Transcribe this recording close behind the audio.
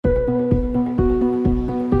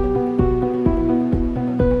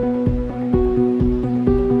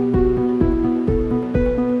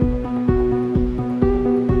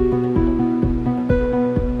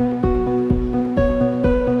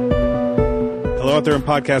Hello out there in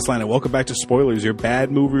podcast land, and welcome back to Spoilers, your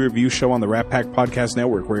bad movie review show on the Rat Pack Podcast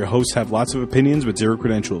Network, where your hosts have lots of opinions but zero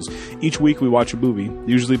credentials. Each week we watch a movie,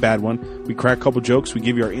 usually a bad one, we crack a couple jokes, we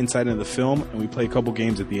give you our insight into the film, and we play a couple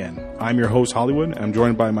games at the end. I'm your host, Hollywood, and I'm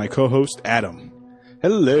joined by my co-host, Adam.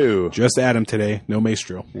 Hello. Just Adam today, no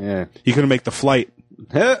Maestro. Yeah. He couldn't make the flight.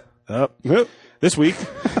 Up. This week,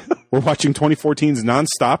 we're watching 2014's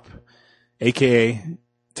Nonstop, a.k.a.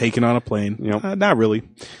 Taken on a Plane. Yep. Not really.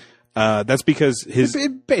 That's because his...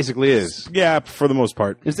 It basically is. Yeah, for the most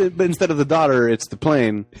part. But instead of the daughter, it's the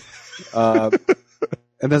plane. And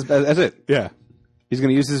that's it. Yeah. He's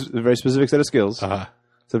going to use his very specific set of skills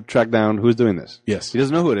to track down who's doing this. Yes. He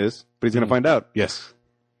doesn't know who it is, but he's going to find out. Yes.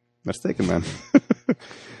 That's Taken, man.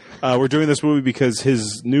 We're doing this movie because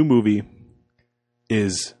his new movie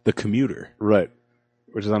is The Commuter. Right.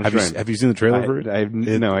 Which is on a train. Have you seen the trailer for it? I have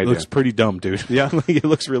no idea. It looks pretty dumb, dude. Yeah? It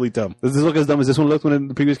looks really dumb. Does this look as dumb as this one looked when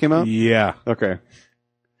the previews came out? Yeah. Okay.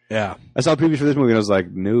 Yeah. I saw the previews for this movie and I was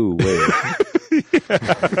like, no way.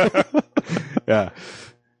 Yeah.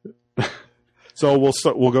 So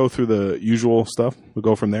we'll go through the usual stuff. We'll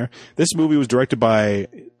go from there. This movie was directed by,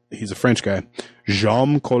 he's a French guy,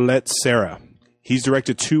 Jean Collet Serra. He's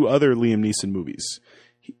directed 2 other Liam Neeson movies.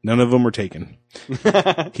 None of them were Taken.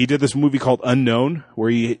 He did this movie called Unknown, where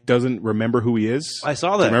he doesn't remember who he is. I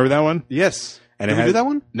saw Do that. you remember that one? Yes. And Did we do that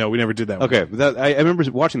one? No, we never did that one. Okay. I remember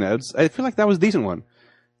watching that. I feel like that was a decent one.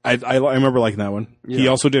 I remember liking that one. Yeah. He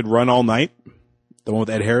also did Run All Night, the one with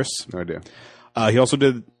Ed Harris. No idea. He also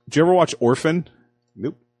did you ever watch Orphan?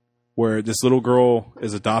 Nope. Where this little girl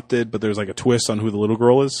is adopted, but there's like a twist on who the little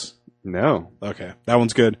girl is? No. Okay. That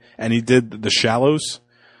one's good. And he did The Shallows,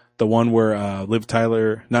 the one where not Liv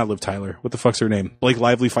Tyler, what the fuck's her name? Blake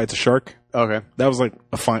Lively fights a shark. Okay. That was like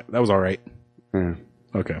that was all right. Yeah.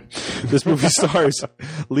 Okay. This movie stars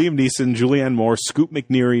Liam Neeson, Julianne Moore, Scoot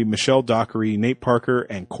McNairy, Michelle Dockery, Nate Parker,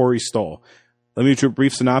 and Corey Stoll. Let me do a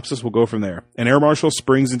brief synopsis. We'll go from there. An air marshal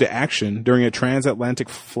springs into action during a transatlantic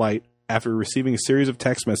flight after receiving a series of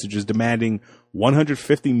text messages demanding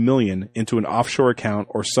 $150 million into an offshore account,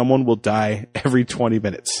 or someone will die every 20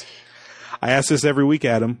 minutes. I ask this every week,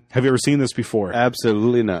 Adam. Have you ever seen this before?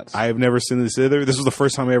 Absolutely not. I have never seen this either. This was the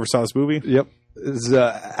first time I ever saw this movie. Yep.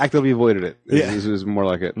 Actively avoided it. Yeah. This is more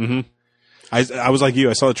like it. Mm-hmm. I was like you.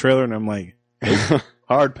 I saw the trailer and I'm like,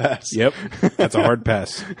 hard pass. Yep, that's a hard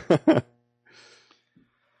pass.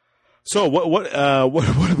 So what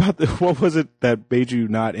what was it that made you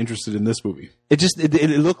not interested in this movie?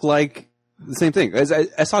 It looked like the same thing. As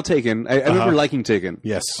I saw Taken. I remember liking Taken.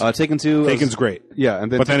 Yes. Taken 2. Taken's great. Yeah,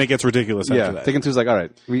 and then but then it gets ridiculous after that. Taken 2 is like, all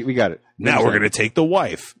right, we got it. Now we're going to take the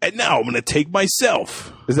wife, and now I'm going to take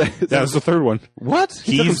myself. That was the third one. What?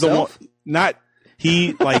 He's the one. Not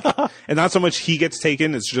he like, and not so much he gets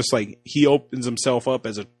taken. It's just like he opens himself up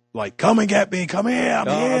as a like, come and get me, come here, I'm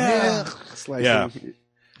here. Yeah.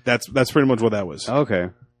 That's pretty much what that was. Okay.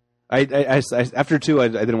 I after 2, I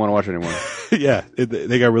didn't want to watch it anymore. Yeah,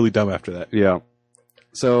 they got really dumb after that. Yeah.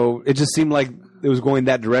 So it just seemed like it was going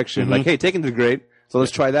that direction. Mm-hmm. Like, hey, Taken did great, so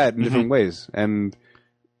let's try that in different ways. And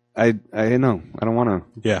I know I don't want to.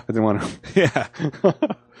 Yeah, I didn't want to. Yeah.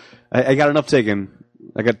 I got enough Taken.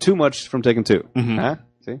 I got too much from Taken 2. Mm-hmm. Huh?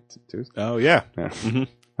 See, 2. Oh yeah. Yeah. Mm-hmm.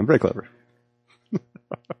 I'm very clever.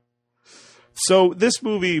 So this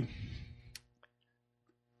movie,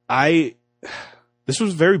 this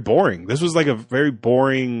was very boring. This was like a very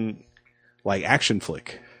boring, like, action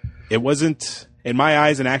flick. It wasn't, in my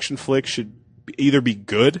eyes, an action flick should either be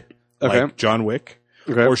good, like John Wick,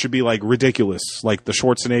 or should be like ridiculous, like the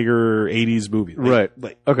Schwarzenegger 80s movie. Like,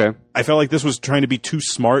 Right. Okay. I felt like this was trying to be too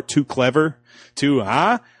smart, too clever, see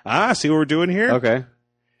what we're doing here? Okay.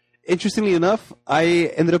 Interestingly enough,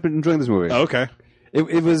 I ended up enjoying this movie. Okay.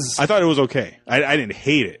 It was. I thought it was okay. I didn't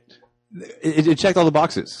hate it. It checked all the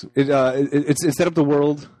boxes. It set up the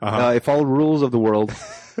world. It followed rules of the world,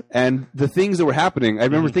 and the things that were happening. I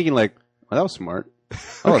remember thinking, like, "Oh, that was smart.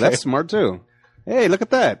 Oh, that's smart too. Hey, look at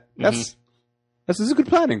that. This is good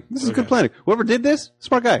planning. This is good planning. Whoever did this,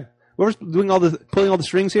 smart guy. Whoever's doing pulling all the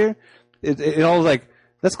strings here, it all was like,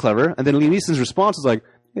 that's clever. And then Liam Neeson's response was like,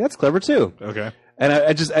 yeah, that's clever too. Okay. And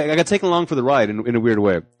I got taken along for the ride in a weird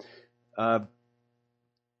way.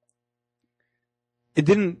 It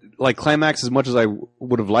didn't like climax as much as I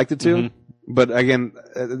would have liked it to, but again,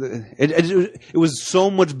 it was so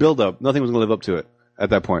much buildup. Nothing was going to live up to it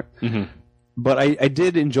at that point. Mm-hmm. But I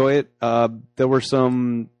did enjoy it. There were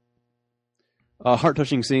some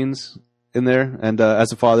heart-touching scenes in there, and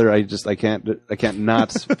as a father, I can't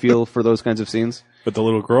not feel for those kinds of scenes. But the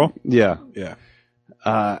little girl, yeah. It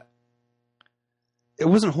It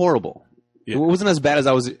wasn't horrible. It wasn't as bad as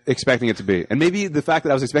I was expecting it to be. And maybe the fact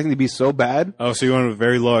that I was expecting it to be so bad. Oh, so you went with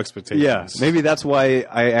very low expectations. Yeah. Maybe that's why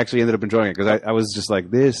I actually ended up enjoying it. Because I was just like,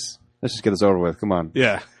 let's just get this over with. Come on.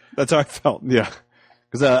 Yeah. That's how I felt. Yeah.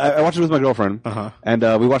 Because I watched it with my girlfriend. And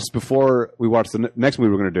we watched this before we watched the next movie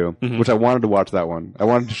we were going to do, which I wanted to watch that one. I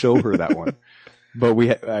wanted to show her that one. But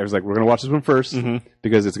I was like, we're going to watch this one first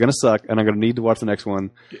because it's going to suck, and I'm going to need to watch the next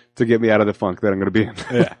one to get me out of the funk that I'm going to be in.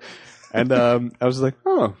 Yeah. And I was like,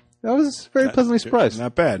 oh, I was very pleasantly surprised.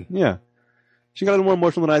 Not bad. Yeah. She got a little more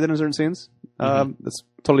emotional than I did in certain scenes. That's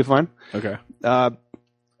totally fine. Okay.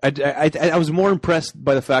 I was more impressed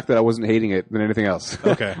by the fact that I wasn't hating it than anything else.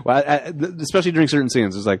 Okay. Well, especially during certain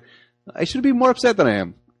scenes. It's like, I should be more upset than I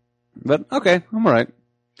am. But, okay, I'm all right.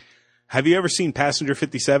 Have you ever seen Passenger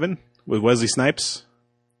 57 with Wesley Snipes?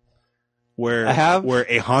 Where I have. Where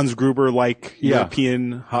a Hans Gruber-like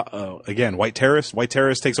European, again, white terrorist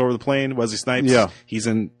takes over the plane. Wesley Snipes, he's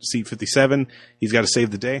in seat 57. He's got to save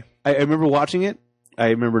the day. I remember watching it. I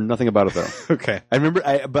remember nothing about it, though. Okay.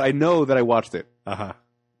 But I know that I watched it. Uh-huh.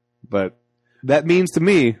 But that means to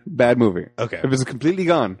me, bad movie. Okay. If it's completely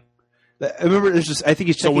gone. I remember it's just, I think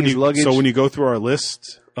he's checking his luggage. So when you go through our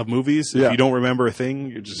list of movies, if you don't remember a thing,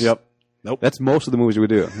 you're just... Yep. Nope. That's most of the movies we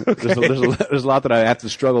do. Okay. There's a lot that I have to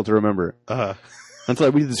struggle to remember. Uh-huh. Until I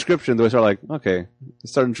read the description, though I start like, okay,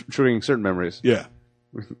 start triggering certain memories. Yeah.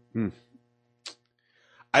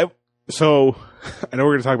 So I know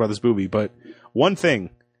we're going to talk about this movie, but one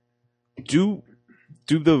thing, do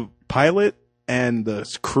the pilot and the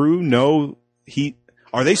crew know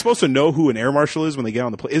are they supposed to know who an air marshal is when they get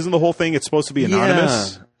on the plane? Isn't the whole thing it's supposed to be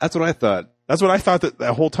anonymous? Yeah, that's what I thought. That's what I thought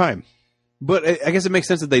that whole time. But I guess it makes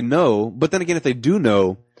sense that they know. But then again, if they do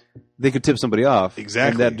know, they could tip somebody off.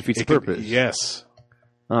 Exactly. And that defeats the purpose. Yes.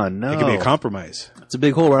 Oh, no. It could be a compromise. It's a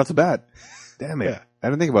big hole right off the bat. Damn it. Yeah. I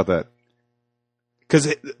didn't think about that.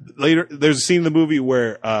 Because later, there's a scene in the movie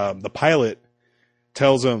where the pilot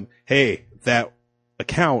tells him, hey, that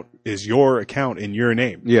account is your account in your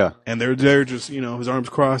name. Yeah. And they're just, his arms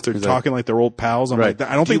crossed. They're talking like they're old pals. I'm like,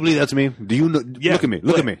 I don't Do you believe that's me? Do you know? Yeah. Look at me.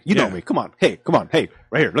 Look at me. You know me. Come on. Hey, come on. Hey,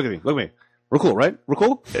 right here. Look at me. Look at me. We're cool, right? We're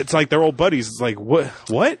cool? It's like they're old buddies. It's like, what?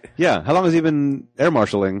 Yeah. How long has he been air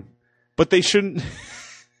marshaling? But they shouldn't.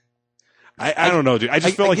 I don't know, dude. I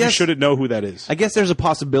just feel like you shouldn't know who that is. I guess there's a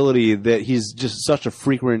possibility that he's just such a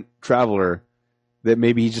frequent traveler that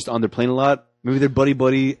maybe he's just on their plane a lot. Maybe they're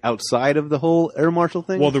buddy-buddy outside of the whole air marshal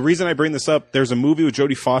thing. Well, the reason I bring this up, there's a movie with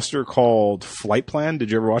Jodie Foster called Flight Plan.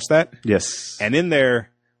 Did you ever watch that? Yes. And in there,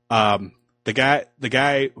 the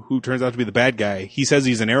guy who turns out to be the bad guy, he says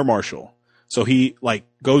he's an air marshal. So he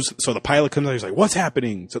so the pilot comes out, he's like, what's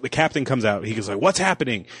happening? So the captain comes out, he goes like, what's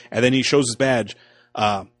happening? And then he shows his badge,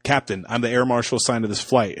 Captain, I'm the air marshal assigned to this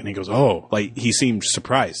flight. And he goes, oh, he seemed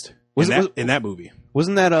surprised in that movie.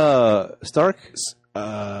 Wasn't that Stark?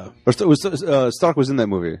 Stark was in that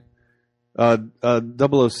movie.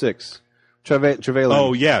 006. Trevelyan.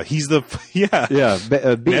 Oh yeah, he's the Bean.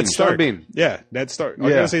 Ned Stark. Sean Bean. Yeah, Ned Stark. All I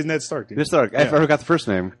gotta say is Ned Stark. Dude. Ned Stark. I forgot the first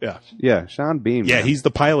name. Yeah, Sean Bean. Yeah, he's the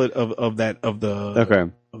pilot of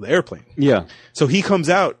the airplane. Yeah. So he comes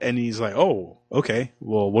out and he's like, "Oh, okay.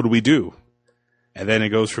 Well, what do we do?" And then it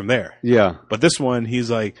goes from there. Yeah. But this one, he's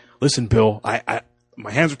like, "Listen, Bill, I my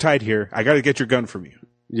hands are tied here. I got to get your gun from you."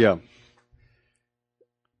 Yeah.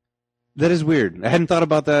 That is weird. I hadn't thought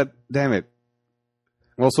about that. Damn it.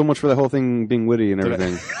 Well, so much for the whole thing being witty and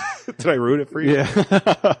everything. Did I ruin it for you?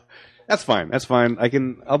 Yeah. That's fine. That's fine.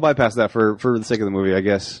 I'll bypass that for the sake of the movie, I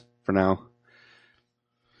guess, for now.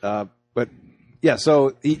 But yeah,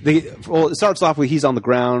 so it starts off with he's on the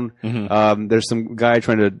ground. Mm-hmm. There's some guy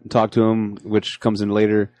trying to talk to him, which comes in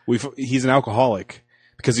later. He's an alcoholic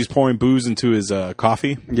because he's pouring booze into his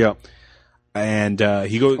coffee. Yeah. And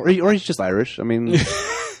he goes, or he's just Irish. I mean,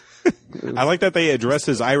 I like that they address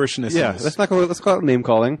his Irishness. Yeah, let's call it name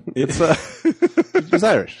calling. It's he's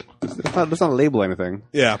Irish. Let's not label anything.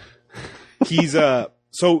 Yeah, he's so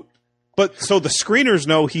the screeners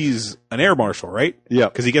know he's an air marshal, right? Yeah,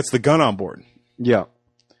 because he gets the gun on board. Yeah.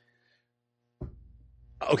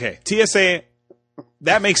 Okay, TSA.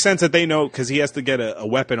 That makes sense that they know because he has to get a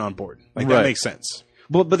weapon on board. That makes sense.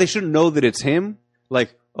 But they shouldn't know that it's him.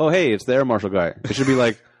 Like, oh hey, it's the air marshal guy. It should be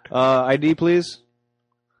like, ID please.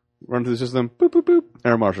 Run through the system. Boop, boop, boop.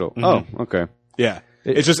 Air marshal. Mm-hmm. Oh, okay. Yeah.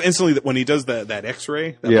 It's just instantly that when he does that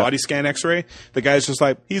X-ray, body scan X-ray, the guy's just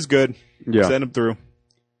like, he's good. Yeah. Send him through.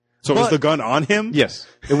 So was the gun on him? Yes,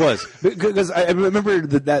 it was. Because I remember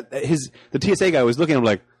that the TSA guy was looking at him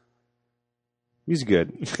like, he's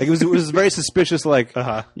good. Like it was very suspicious. Like,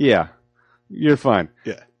 yeah, you're fine.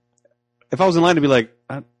 Yeah. If I was in line to be like,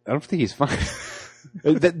 I don't think he's fine.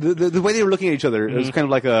 The way they were looking at each other, it was kind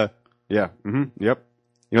of like Yeah. Mm-hmm. Yep.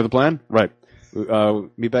 You know the plan? Right.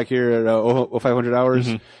 Meet back here at 500 hours,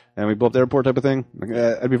 and we blow up the airport type of thing. Like,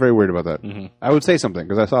 I'd be very worried about that. I would say something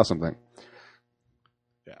because I saw something.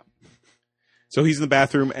 Yeah. So he's in the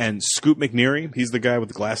bathroom, and Scoot McNairy, he's the guy with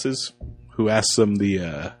the glasses who asks him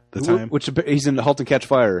the time. Which he's in *Halt and Catch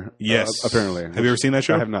Fire*. Yes. Apparently. Have you ever seen that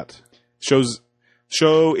show? I have not.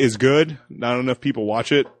 Show is good. Not enough people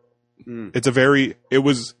watch it. It's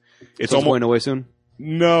It's almost going away soon.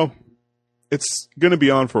 No, it's going to be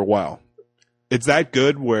on for a while. It's that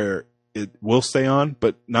good where it will stay on,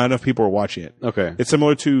 but not enough people are watching it. Okay. It's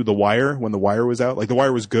similar to The Wire when The Wire was out. Like The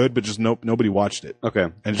Wire was good, but just nobody watched it. Okay.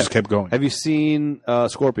 And it just kept going. Have you seen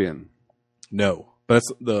Scorpion? No, but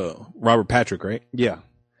that's the Robert Patrick, right? Yeah.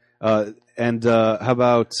 And how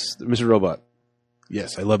about Mr. Robot?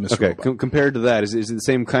 Yes, I love Mr. Okay. Robot. Compared to that, is it the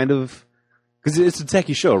same kind of? Because it's a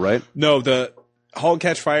techie show, right? No, the *Halt and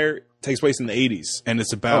Catch Fire* takes place in the 80s, and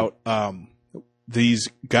it's about these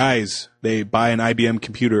guys. They buy an IBM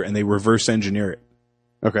computer and they reverse engineer it.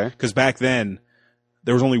 Okay. Because back then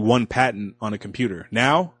there was only one patent on a computer.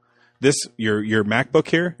 Now, your MacBook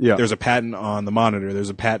here, there's a patent on the monitor, there's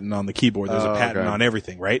a patent on the keyboard, there's a patent on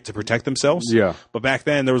everything, right, to protect themselves. Yeah. But back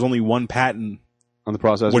then there was only one patent on the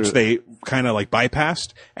processor, which they kind of like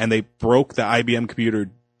bypassed, and they broke the IBM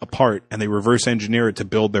computer apart and they reverse engineer it to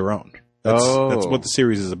build their own. That's what the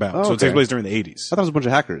series is about. So it takes place during the 80s. I thought it was a bunch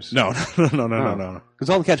of hackers. No. Because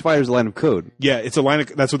 *Halt and Catch Fire* is a line of code. Yeah, it's a line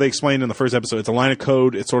of, that's what they explained in the first episode. It's a line of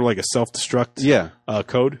code. It's sort of like a self-destruct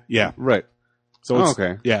code. Yeah. Right. So it's,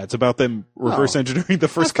 yeah, it's about them reverse engineering the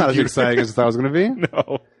first computer. That's not as exciting as I thought it was going to be.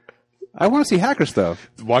 No. I want to see hacker stuff.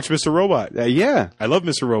 Watch Mr. Robot. Yeah. I love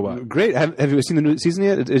Mr. Robot. Great. Have you seen the new season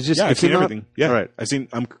yet? It's just, I've seen everything. Yeah. All right.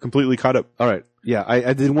 I'm completely caught up. All right. Yeah,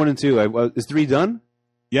 I did 1 and 2. Is 3 done?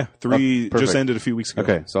 Yeah, 3 just ended a few weeks ago.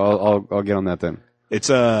 Okay, so I'll get on that then. It's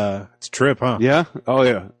a trip, huh? Yeah. Oh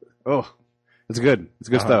yeah. Oh, it's good. It's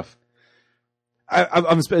good stuff.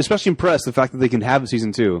 I'm especially impressed the fact that they can have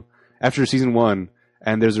season 2 after season 1,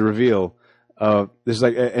 and there's a reveal. There's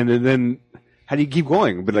like, and then how do you keep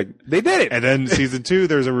going? But like they did it, and then season 2,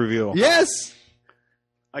 there's a reveal. Yes.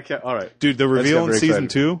 I can't. All right, dude. The reveal in season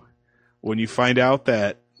 2, when you find out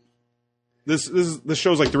that. This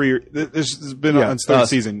show's like 3 years. This has been on its 3rd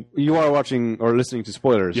season. You are watching or listening to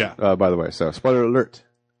spoilers, by the way. So, spoiler alert.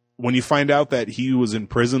 When you find out that he was in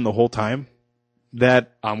prison the whole time,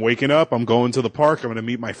 that I'm waking up, I'm going to the park, I'm going to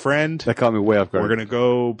meet my friend. That caught me way off guard. We're going to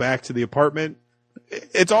go back to the apartment.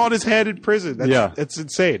 It's all in his head in prison. It's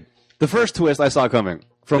insane. The first twist I saw coming.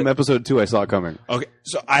 From episode 2, I saw it coming. Okay,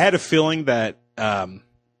 so I had a feeling that. Now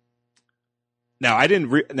I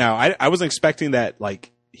didn't. I wasn't expecting that.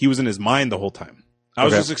 Like. He was in his mind the whole time. I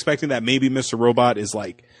was just expecting that maybe Mr. Robot is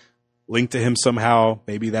like linked to him somehow.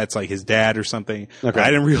 Maybe that's like his dad or something. Okay. I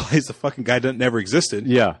didn't realize the fucking guy never existed.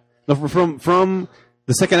 Yeah. No, from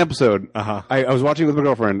the second episode, I was watching with my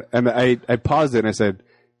girlfriend, and I paused it and I said,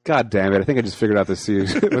 "God damn it! I think I just figured out this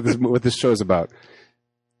series, what this show's about."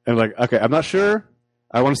 And I'm like, okay, I'm not sure.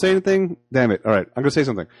 I want to say anything. Damn it! All right, I'm going to say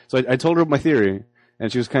something. So I told her my theory, and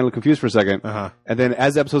she was kind of confused for a second. And then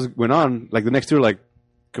as the episodes went on, like the next 2 were like.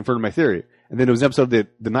 Confirmed my theory, and then it was an episode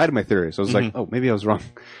that denied my theory. So I was like, "Oh, maybe I was wrong."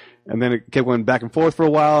 And then it kept going back and forth for a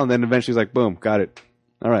while, and then eventually, it's like, "Boom, got it."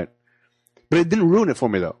 All right, but it didn't ruin it for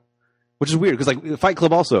me though, which is weird because like Fight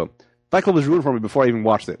Club also, Fight Club was ruined for me before I even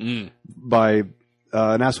watched it by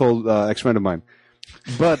an asshole ex friend of mine,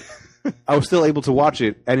 but I was still able to watch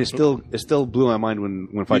it, and it still blew my mind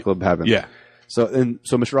when Fight Club happened. Yeah. So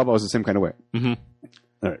Mr. Robot was the same kind of way. Mm-hmm.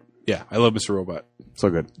 All right. Yeah, I love Mr. Robot. So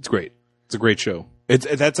good. It's great. It's a great show.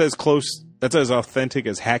 That's as close. That's as authentic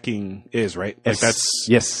as hacking is, right? Like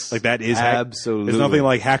like that is absolutely. There's nothing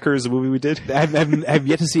like Hackers, the movie we did. I've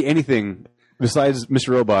yet to see anything besides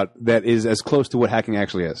Mr. Robot that is as close to what hacking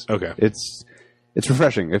actually is. Okay, it's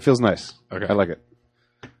refreshing. It feels nice. Okay, I like it.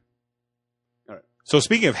 All right. So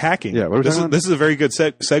speaking of hacking, this is a very good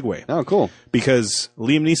segue. Oh, cool! Because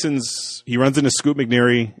Liam Neeson's he runs into Scoot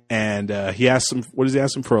McNairy and he asks him, what does he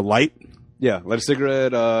ask him for a light? Yeah, light a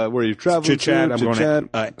cigarette. Where you traveling? Chit chat. I'm going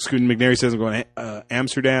to. Scoot McNairy says I'm going to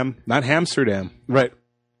Amsterdam, not Hamsterdam. Right,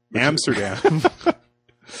 Amsterdam.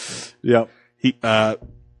 Yep. Liam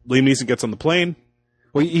Neeson gets on the plane.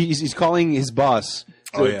 Well, he's calling his boss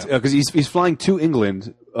because he's flying to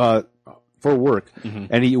England for work,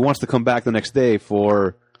 and he wants to come back the next day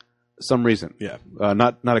for some reason. Yeah,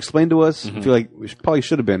 not explained to us. I feel like we probably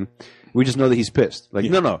should have been. We just know that he's pissed. Like,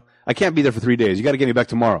 no, I can't be there for 3 days. You got to get me back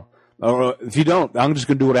tomorrow. Or if you don't, I'm just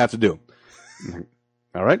going to do what I have to do.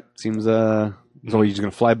 All right. Seems so you're just going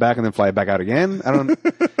to fly back and then fly back out again? I don't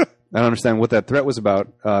understand what that threat was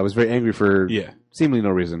about. I was very angry for seemingly no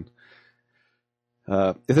reason.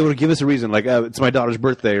 if they would give us a reason, like it's my daughter's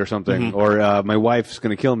birthday or something, or my wife's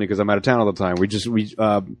going to kill me because I'm out of town all the time.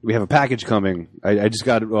 We have a package coming. I just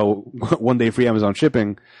got 1 day free Amazon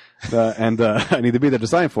shipping, and I need to be there to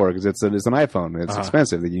sign for it because it's an iPhone. It's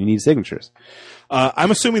expensive. You need signatures.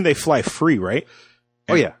 I'm assuming they fly free, right?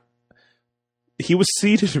 Oh yeah. He was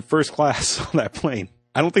seated in first class on that plane.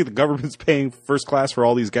 I don't think the government's paying first class for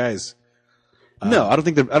all these guys. No, I don't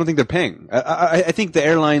think they're paying. I think the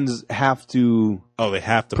airlines have to. Oh, they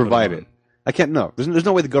have to provide it. I can't. No, there's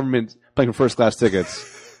no way the government's paying for first class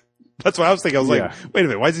tickets. That's what I was thinking. I was like, wait a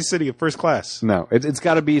minute, why is he sitting in first class? No, it's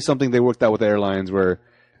got to be something they worked out with the airlines where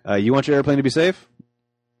you want your airplane to be safe.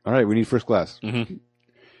 All right, we need first class. Mm-hmm.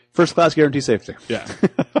 First class guarantees safety. Yeah.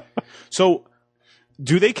 So,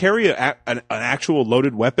 do they carry an actual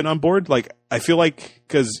loaded weapon on board? Like, I feel like,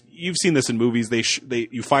 because you've seen this in movies,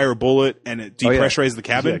 you fire a bullet and it depressurizes the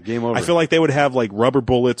cabin. Yeah, game over. I feel like they would have like rubber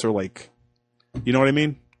bullets or like, you know what I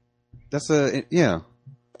mean? Yeah.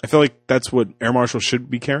 I feel like that's what air marshals should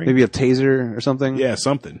be carrying. Maybe a taser or something. Yeah,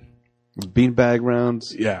 something. Beanbag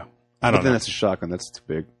rounds. Yeah. I don't know. Then that's a shotgun. That's too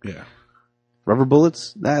big. Yeah. Rubber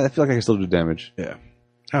bullets? Nah, I feel like I can still do damage. Yeah.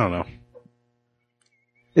 I don't know.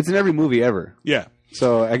 It's in every movie ever. Yeah.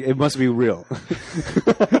 So it must be real.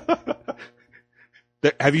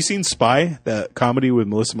 Have you seen Spy, the comedy with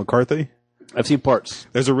Melissa McCarthy? I've seen parts.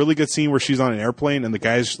 There's a really good scene where she's on an airplane and the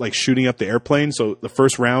guy's like shooting up the airplane. So the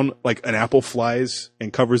first round, like an apple flies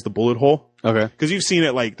and covers the bullet hole. Okay. Because you've seen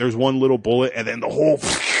it, like there's one little bullet and then the whole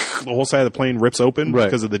side of the plane rips open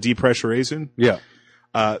because of the depressurization. Yeah.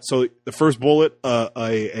 So the first bullet,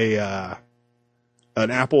 an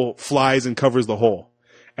apple flies and covers the hole.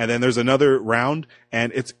 And then there's another round,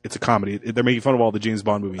 and it's a comedy. They're making fun of all the James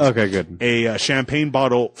Bond movies. Okay, good. A champagne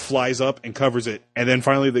bottle flies up and covers it, and then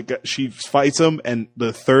finally she fights him, and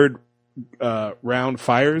the third round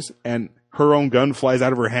fires, and her own gun flies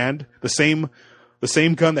out of her hand. The same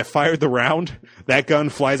gun that fired the round, that gun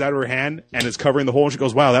flies out of her hand and is covering the hole. And she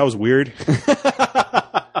goes, "Wow, that was weird."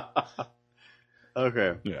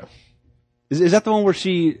 Okay. Yeah. Is that the one where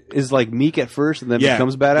she is like meek at first and then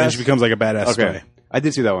becomes badass? Then she becomes like a badass spy. I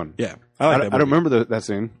did see that one. Yeah, I don't remember that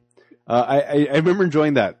scene. I remember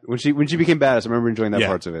enjoying that when she became badass. I remember enjoying that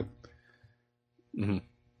parts of it. Mm-hmm.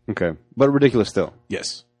 Okay, but ridiculous still.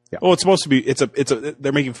 Yes. Yeah. Well, it's supposed to be.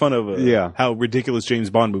 They're making fun of how ridiculous James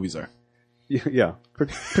Bond movies are. Yeah,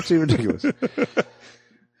 pretty ridiculous.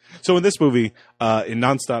 So in this movie, in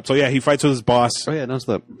Nonstop, so yeah, he fights with his boss. Oh yeah,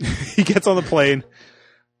 Nonstop. He gets on the plane,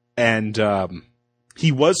 and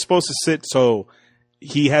he was supposed to sit. So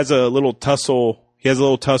he has a little tussle. He has a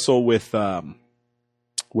little tussle with that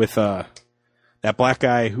black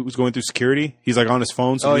guy who's going through security. He's like on his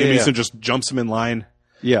phone, so Liam Neeson just jumps him in line.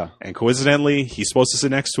 Yeah. And coincidentally, he's supposed to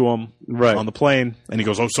sit next to him on the plane, and he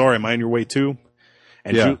goes, "Oh, sorry, am I in your way too?"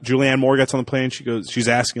 And Julianne Moore gets on the plane. She's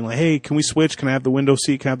asking like, "Hey, can we switch? Can I have the window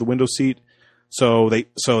seat? Can I have the window seat?" So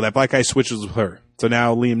that black guy switches with her. So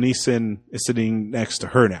now Liam Neeson is sitting next to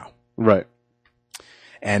her now. Right.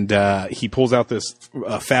 And he pulls out this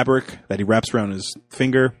fabric that he wraps around his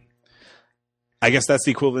finger. I guess that's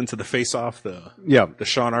the equivalent to the Face Off, the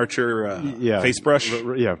Sean Archer face brush.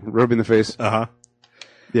 Rubbing the face. Uh-huh.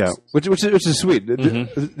 Yeah, which is sweet.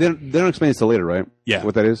 Mm-hmm. They don't explain it till later, right? Yeah.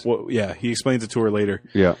 What that is? Well, yeah, he explains it to her later.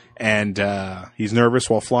 Yeah. And he's nervous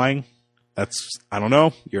while flying. I don't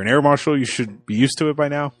know. You're an air marshal. You should be used to it by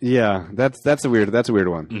now. Yeah, that's a weird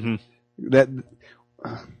one. Mm-hmm.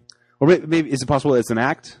 Or maybe is it possible it's an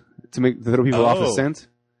act to throw people off the scent?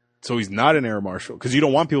 So he's not an air marshal because you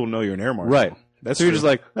don't want people to know you're an air marshal, right? That's so you're just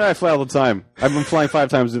like, I fly all the time. I've been flying 5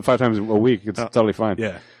 times a week. It's totally fine.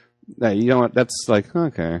 Yeah. No, you know what? That's like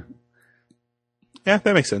okay. Yeah,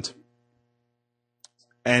 that makes sense.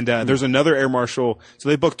 And there's another air marshal. So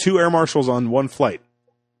they booked 2 air marshals on one flight.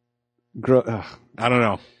 I don't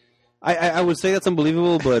know. I would say that's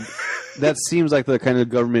unbelievable, but that seems like the kind of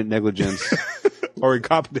government negligence. Or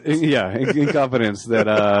incompetence. Yeah, incompetence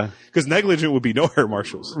that... Because negligent would be no air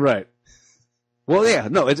marshals. Right. Well, yeah,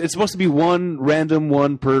 no, it's supposed to be one random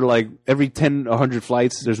one per, like, every 100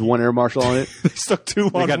 flights, there's one air marshal on it. They stuck 2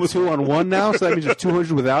 on one. They got 2 on one now, so that means there's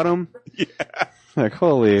 200 without them? Yeah. Like,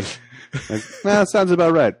 holy... that sounds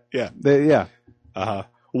about right. Yeah. Yeah. Uh-huh.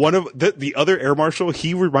 One of... The other air marshal,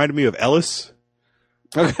 he reminded me of Ellis.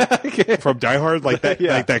 Okay. From Die Hard, like that,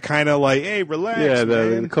 like that kind of like, hey, relax. Yeah,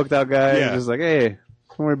 the cooked out guy. Yeah. Just like, hey,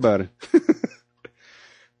 don't worry about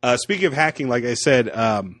it. Speaking of hacking, like I said,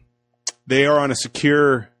 they are on a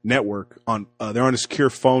secure network. They're on a secure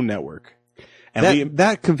phone network. And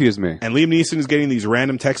that confused me. And Liam Neeson is getting these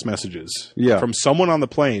random text messages from someone on the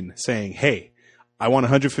plane saying, "Hey, I want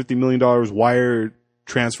 $150 million wired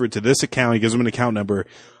transfer it to this account. He gives them an account number,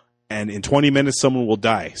 and in 20 minutes, someone will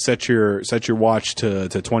die. Set your watch to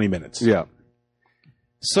 20 minutes. Yeah.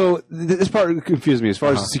 So this part confused me as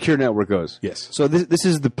far as the secure network goes. Yes. So this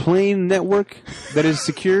is the plane network that is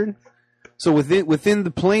secured. So within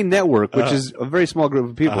the plane network, which is a very small group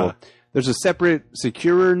of people, there's a separate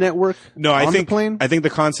secure network. No, on the plane. I think the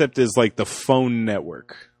concept is like the phone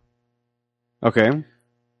network. Okay.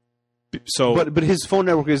 So, but his phone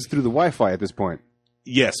network is through the Wi-Fi at this point.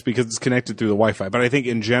 Yes, because it's connected through the Wi-Fi. But I think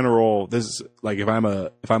in general, this is like if I'm an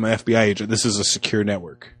FBI agent, this is a secure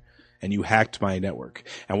network, and you hacked my network.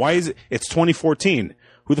 And why is it? It's 2014.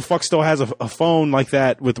 Who the fuck still has a phone like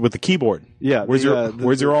that with the keyboard? Yeah. Where's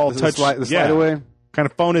your all touch? The slide away. What kind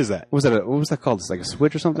of phone is that? What was that called? It's like a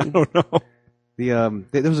switch or something? I don't know.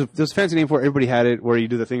 There was a fancy name for it. Everybody had it, where you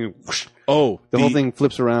do the thing. And whoosh, the whole thing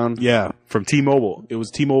flips around. Yeah, from T-Mobile. It was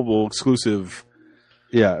T-Mobile exclusive.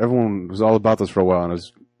 Yeah, everyone was all about this for a while, and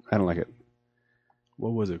I don't like it.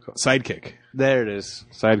 What was it called? Sidekick. There it is.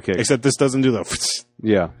 Sidekick. Except this doesn't do the.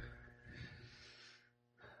 Yeah.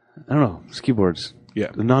 I don't know. It's keyboards.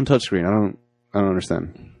 Yeah. The non-touchscreen. I don't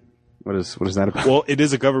understand. What is that about? Well, it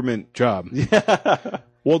is a government job. Yeah.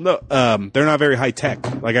 Well, no, they're not very high tech.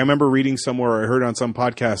 Like I remember reading somewhere, or I heard on some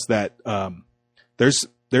podcast that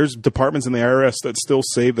there's departments in the IRS that still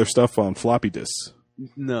save their stuff on floppy disks.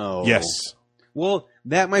 No. Yes. Well,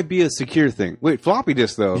 that might be a secure thing. Wait, floppy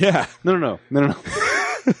disk though? Yeah. No.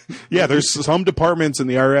 Yeah, there's some departments in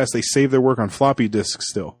the IRS, they save their work on floppy disks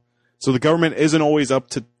still. So the government isn't always up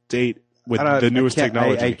to date with the newest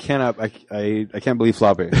technology. I can't believe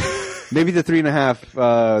floppy. Maybe the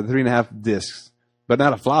 3.5 discs, but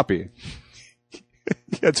not a floppy.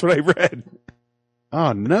 That's what I read.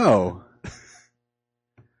 Oh no.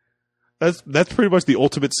 That's pretty much the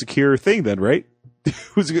ultimate secure thing then, right?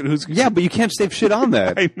 Yeah, but you can't save shit on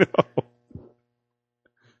that. I know.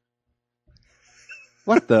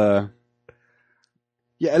 What the?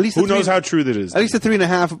 Yeah, at least who knows how true that is? At least the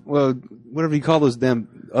 3.5, well, whatever you call those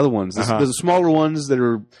damn other ones. There's the smaller ones that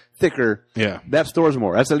are thicker. Yeah, that stores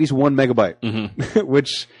more. That's at least 1 megabyte,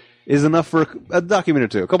 which is enough for a document or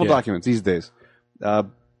two, a couple documents these days.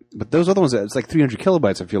 But those other ones, it's like 300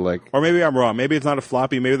 kilobytes. I feel like, or maybe I'm wrong. Maybe it's not a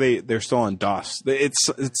floppy. Maybe they're still on DOS. It's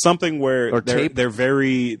something where or tape. They're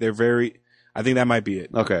very. I think that might be it.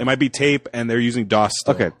 Okay, it might be tape, and they're using DOS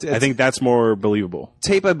still. Okay, I think that's more believable.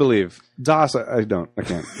 Tape, I believe. DOS, I don't. I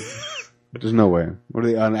can't. There's no way. What are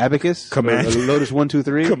they on Abacus? Command. Lotus 1 2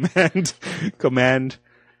 3. Command.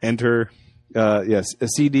 Enter. Yes. A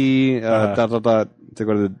CD. To go to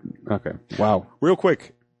the. Okay. Wow. Real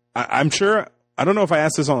quick, I'm sure. I don't know if I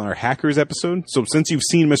asked this on our hackers episode. So since you've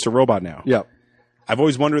seen Mr. Robot now, yeah, I've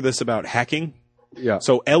always wondered this about hacking. Yeah.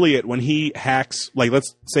 So Elliot, when he hacks, like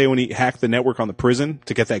let's say when he hacked the network on the prison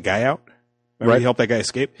to get that guy out, remember he helped that guy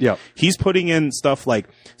escape. Yeah. He's putting in stuff like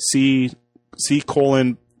C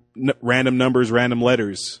colon random numbers, random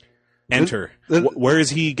letters, enter. Where is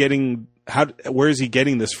he getting? Where is he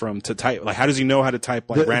getting this from to type? Like, how does he know how to type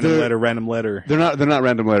like random letter? They're not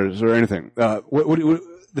random letters or anything.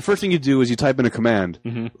 The first thing you do is you type in a command,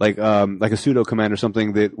 like a sudo command or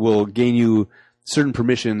something that will gain you certain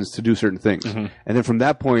permissions to do certain things. And then from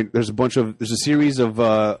that point, there's a series of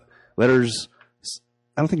letters.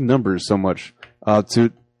 I don't think numbers so much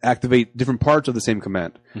to activate different parts of the same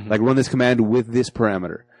command. Like run this command with this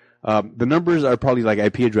parameter. The numbers are probably like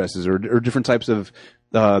IP addresses or different types of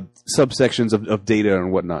subsections of data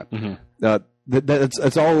and whatnot.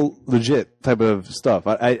 That's all legit type of stuff.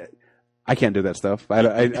 I can't do that stuff.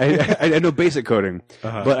 I know basic coding,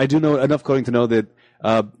 but I do know enough coding to know that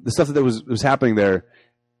the stuff that was happening there,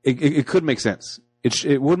 it could make sense.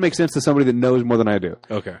 It would make sense to somebody that knows more than I do.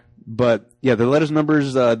 Okay. But yeah, the letters,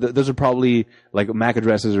 numbers, those are probably like MAC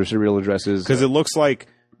addresses or serial addresses. Because it looks like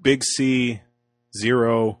big C,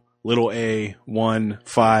 0, little a, 1,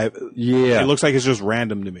 5. Yeah. It looks like it's just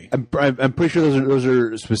random to me. I'm pretty sure those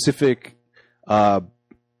are specific,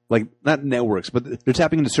 like not networks, but they're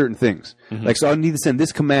tapping into certain things. Like, so I need to send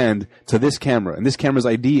this command to this camera, and this camera's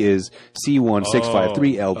ID is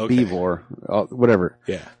C1653L or whatever.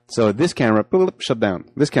 Yeah. So this camera, shut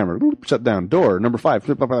down. This camera, shut down. Door number 5,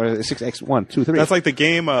 6X1, 2, 3. That's like the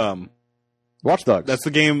game. Watch Dogs. That's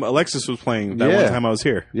the game Alexis was playing that one time I was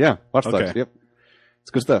here. Yeah, Watch Dogs. Yep,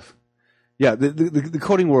 it's good stuff. Yeah, the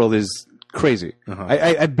coding world is crazy.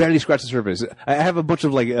 I barely scratched the surface. I have a bunch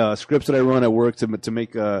of like scripts that I run at work to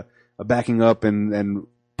make a backing up and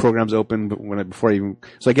programs open before I even.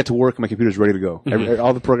 So I get to work and my computer's ready to go.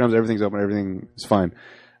 All the programs, everything's open, everything is fine.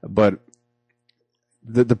 But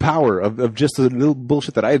the power of just the little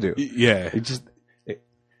bullshit that I do,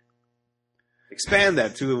 expand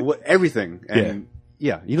that to everything, and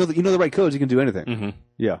Yeah, you know the right codes, you can do anything. Mm-hmm.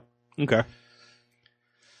 Yeah. Okay.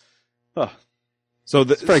 Oh. So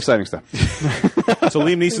It's very exciting stuff. so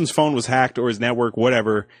Liam Neeson's phone was hacked or his network,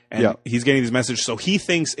 whatever, and Yeah. he's getting these messages. So he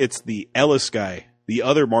thinks it's the Ellis guy, the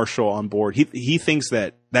other marshal on board. He thinks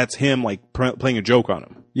that that's him, like playing a joke on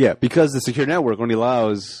him. Yeah, because the secure network only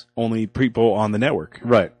allows... Only people on the network,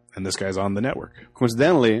 Right. and this guy's on the network.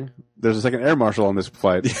 Coincidentally, there's a second air marshal on this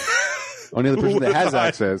flight. Only other person that would've has thought?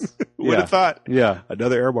 access. Would have thought. Yeah.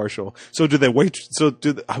 Another air marshal. So do the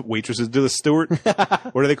waitresses, do the steward,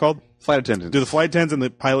 what are they called? Flight attendants. Do the flight attendants and the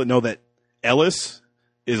pilot know that Ellis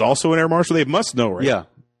is also an air marshal? They must know, right? Yeah.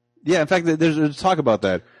 Yeah, in fact, there's talk about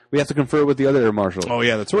that. We have to confer with the other air marshal. Oh,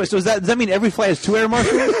 yeah, that's right. So does that mean every flight has 2 air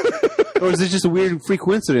marshals? Or is this just a weird freak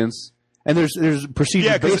coincidence? And there's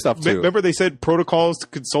procedures based off too. Remember they said protocols to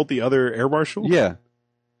consult the other air marshal? Yeah.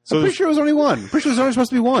 So I'm pretty sure it was only one. Pretty sure there's only supposed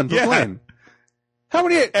to be one per Yeah. plane. How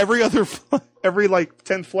many? every other, every like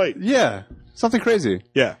 10th flight. Yeah. Something crazy.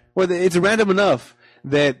 Yeah. Well, it's random enough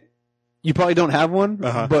that you probably don't have one,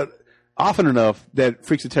 but often enough that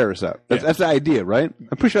freaks the terrorists out. That's the idea, right?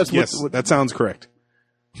 I'm pretty sure that's Yes, what that sounds correct.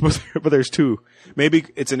 But there's 2. Maybe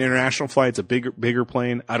it's an international flight. It's a bigger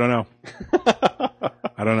plane. I don't know.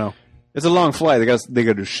 I don't know. it's a long flight. They got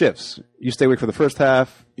to do shifts. You stay awake for the first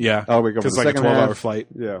half. Yeah. I'll wake up for Because the like a second 12-hour half. flight.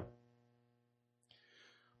 Yeah.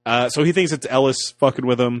 So he thinks it's Ellis fucking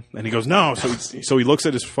with him, and he goes, no. So he looks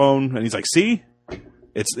at his phone, and he's like, see?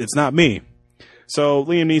 It's not me. So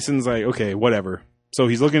Liam Neeson's like, okay, whatever. So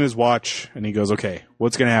he's looking at his watch, and he goes, okay,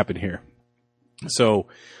 what's going to happen here? So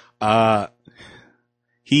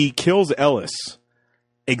he kills Ellis.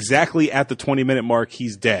 Exactly at the 20-minute mark,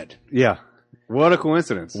 he's dead. Yeah. What a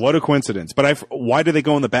coincidence. What a coincidence. But why did they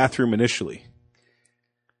go in the bathroom initially?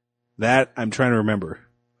 That I'm trying to remember.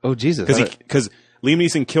 Oh, Jesus. Because Liam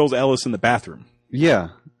Neeson kills Ellis in the bathroom. Yeah.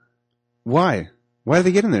 Why? Why did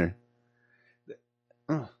they get in there?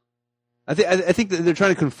 I think that they're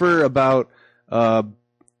trying to confer about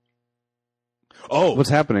what's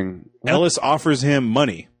happening. Ellis offers him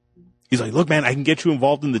money. He's like, look, man, I can get you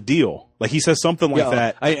involved in the deal. Like, he says something like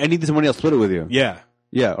that. I need this money, I'll split it with you. Yeah.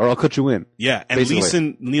 Yeah, or I'll cut you in. Yeah. And Basically.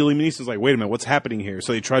 Liam Neeson's like, wait a minute, what's happening here?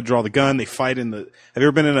 So they try to draw the gun. They fight in the... Have you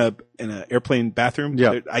ever been in an airplane bathroom?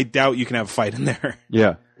 Yeah. I doubt you can have a fight in there.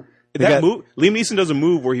 Yeah. Liam Neeson does a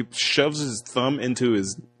move where he shoves his thumb into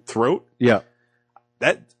his throat. Yeah.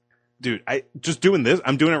 Dude, just doing this,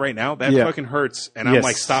 I'm doing it right now. That fucking hurts, and I'm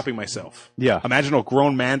like stopping myself. Yeah. Imagine a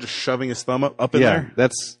grown man just shoving his thumb up in there.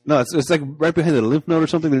 It's like right behind the lymph node or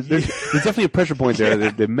something. There's definitely a pressure point there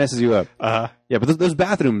that messes you up. Yeah, but those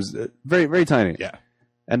bathrooms, very, very tiny. Yeah.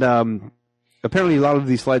 And apparently a lot of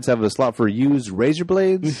these flights have a slot for used razor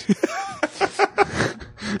blades.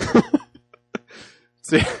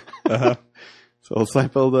 See? So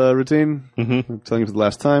Seinfeld routine. I'm telling you for the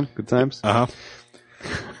last time. Good times.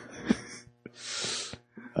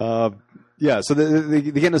 Yeah, so they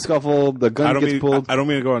get in a scuffle. The gun gets pulled. I don't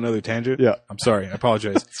mean to go on another tangent. Yeah. I'm sorry. I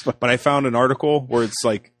apologize. But I found an article where it's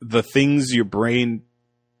like the things your brain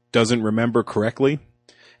doesn't remember correctly,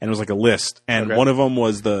 and it was like a list. And one of them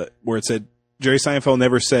was where it said Jerry Seinfeld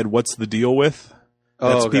never said "What's the deal with?"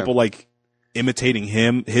 That's people like imitating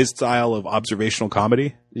his style of observational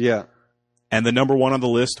comedy. Yeah. And the number 1 on the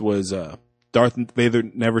list was Darth Vader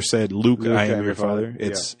never said, Luke, I am your father.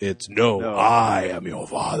 It's no, I am your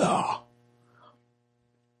father.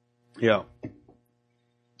 Yeah.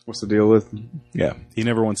 What's the deal with? Yeah. He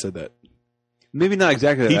never once said that. Maybe not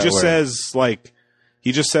exactly that He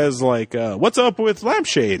just says like, what's up with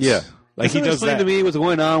lampshades? Yeah. Like he does explain that. to me what's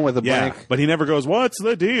going on with the blank. But he never goes, what's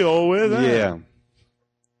the deal with that? Yeah.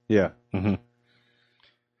 Yeah. Mm-hmm.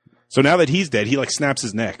 So now that he's dead, he like snaps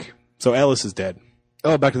his neck. So Ellis is dead.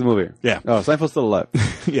 Oh, back to the movie. Yeah. Oh, Seinfeld's still alive.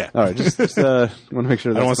 Yeah. All right. Just want to make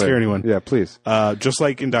sure. I don't want to scare anyone. Yeah, please. Just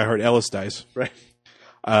like in Die Hard, Ellis dies. Right.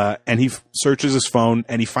 And he searches his phone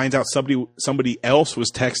and he finds out somebody else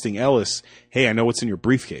was texting Ellis, "Hey, I know what's in your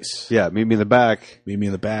briefcase. Yeah, meet me in the back. Meet me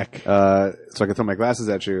in the back, so I can throw my glasses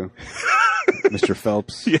at you, Mr.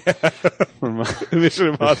 Phelps." Yeah. Mission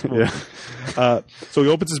Impossible. Yeah. So he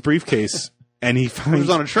opens his briefcase and he He finds was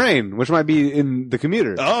on a train, which might be in The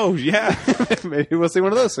Commuter. Oh yeah. Maybe we'll see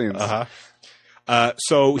one of those scenes.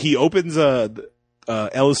 So he opens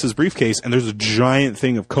Ellis's briefcase and there's a giant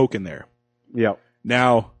thing of coke in there. Yeah.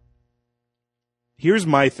 Now, here's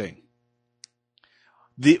my thing.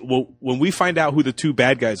 When we find out who the 2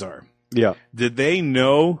 bad guys are, Yeah. did they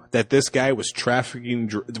know that this guy was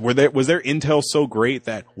trafficking? Was their intel so great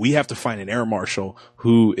that we have to find an air marshal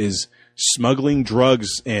who is smuggling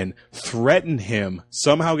drugs and threaten him,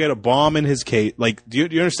 somehow get a bomb in his case? Like, do you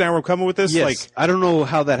understand where I'm coming with this? Yes. Like, I don't know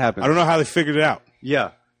how that happened. I don't know how they figured it out.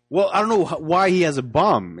 Yeah. Well, I don't know why he has a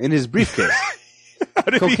bomb in his briefcase.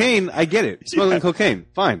 Cocaine, I get it. Smuggling cocaine,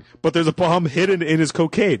 fine. But there's a bomb hidden in his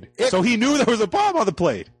cocaine. So he knew there was a bomb on the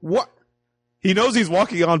plane. What? He knows he's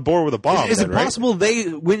walking on board with a bomb. Is it possible they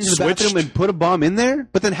went into the bathroom and put a bomb in there?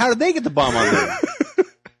 But then how did they get the bomb on there?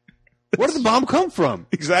 Where did the bomb come from?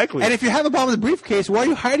 Exactly. And if you have a bomb in the briefcase, why are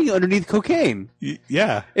you hiding it underneath cocaine?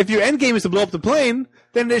 Yeah. If your end game is to blow up the plane,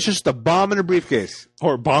 then it's just a bomb in a briefcase.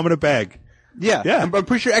 Or a bomb in a bag. Yeah. Yeah. I'm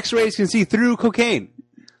pretty sure X-rays can see through cocaine.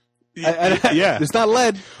 Yeah. It's not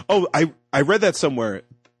lead. Oh, I read that somewhere.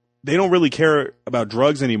 They don't really care about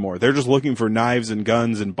drugs anymore. They're just looking for knives and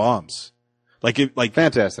guns and bombs.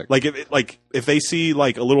 Fantastic. If they see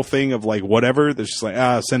like a little thing of like whatever, they're just like,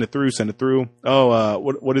 send it through. Oh,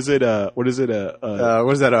 what is it? What is that?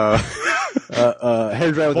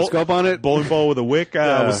 Hair dryer with a scope on it? Bowling ball with a wick?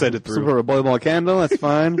 We'll send it through. Some sort of bowling ball candle? That's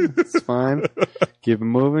fine. That's fine. Keep it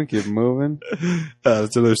moving.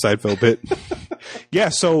 That's another Seinfeld bit. Yeah,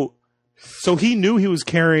 so he knew he was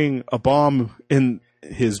carrying a bomb in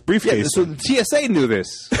his briefcase. Yeah, so the TSA knew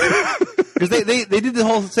this. Because they did the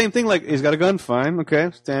whole same thing, like, he's got a gun, fine, okay,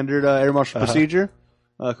 standard air marshal procedure.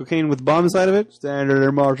 Cocaine with bomb inside of it, standard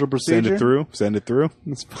air marshal procedure. Send it through.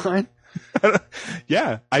 That's fine.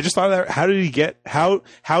 Yeah, I just thought that, how did he get,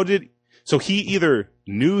 so he either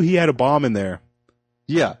knew he had a bomb in there.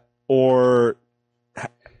 Yeah. Or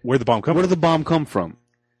where'd the bomb come from? Where did the bomb come from?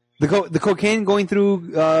 The cocaine going through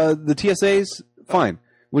the TSAs, fine.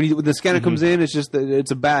 When the scanner comes in,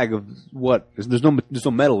 it's a bag of what? There's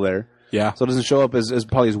no metal there. Yeah. So it doesn't show up as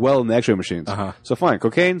probably as well in the X-ray machines. Uh-huh. So fine,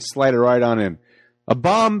 cocaine, slide it right on in. A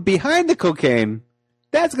bomb behind the cocaine,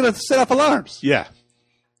 that's going to set off alarms. Yeah.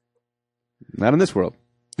 Not in this world.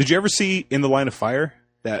 Did you ever see In the Line of Fire,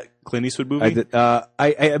 that Clint Eastwood movie? I did.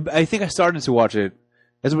 I think I started to watch it.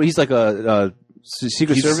 He's like a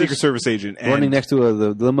Secret Service? Secret Service agent. Running next to the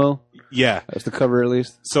limo? Yeah. That's the cover, at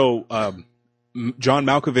least. So, John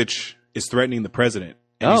Malkovich is threatening the president.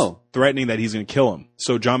 And he's threatening that he's going to kill him.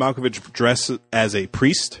 So John Malkovich dressed as a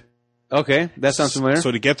priest. Okay, that sounds familiar.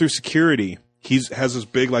 So to get through security, he has this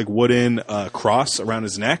big like wooden cross around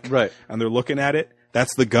his neck. Right. And they're looking at it.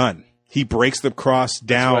 That's the gun. He breaks the cross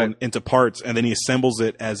down into parts and then he assembles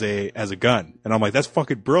it as a gun. And I'm like, that's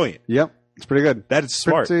fucking brilliant. Yep, it's pretty good. That is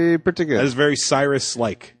smart. Pretty good. That is very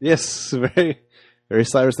Cyrus-like. Yes, very, very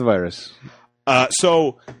Cyrus the Virus.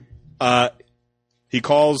 He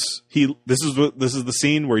calls. This is the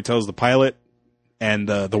scene where he tells the pilot and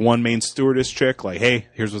the one main stewardess chick, like, "Hey,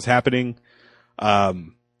 here's what's happening. I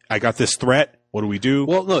got this threat. What do we do?"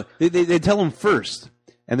 Well, look, they tell him first,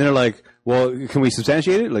 and they're like, "Well, can we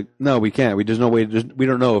substantiate it?" Like, no, we can't. There's no way. We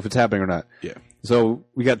don't know if it's happening or not. Yeah. So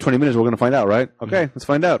we got 20 minutes. We're going to find out, right? Okay, let's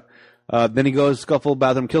find out. Then he goes, scuffle,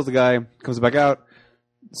 bathroom, kills the guy, comes back out.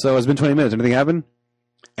 So it's been 20 minutes. Anything happen?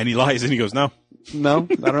 And he lies and he goes, "No, I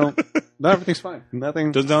don't know. No, everything's fine.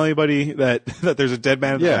 Nothing. Doesn't tell anybody that there's a dead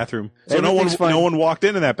man in the bathroom. So no one walked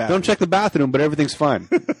into that bathroom. Don't check the bathroom, but everything's fine.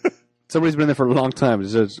 Somebody's been there for a long time.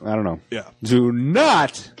 It's just, I don't know. Yeah. Do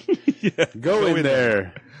not go in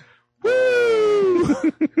there. Woo!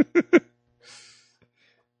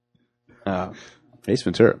 Ace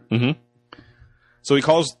Ventura. Mm-hmm. So he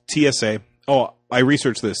calls TSA. Oh, I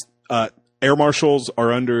researched this. Air marshals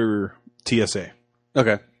are under TSA.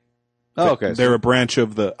 Okay. Oh, okay. They're a branch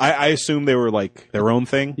of the... I assume they were like their own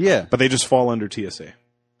thing. Yeah. But they just fall under TSA.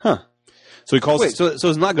 Huh. So he calls... Wait, so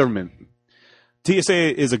it's not government?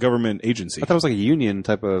 TSA is a government agency. I thought it was like a union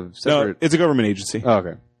type of separate... No, it's a government agency. Oh,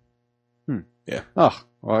 okay. Yeah. Oh,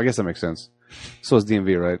 well, I guess that makes sense. So is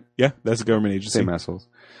DMV, right? Yeah, that's a government agency. Same assholes.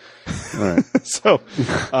 All right. So,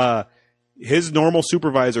 his normal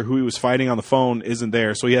supervisor who he was fighting on the phone isn't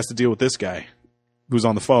there, so he has to deal with this guy who's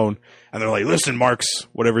on the phone. And they're like, "Listen, Marks,"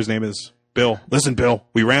 whatever his name is, Bill. "Listen, Bill,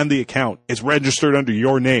 we ran the account. It's registered under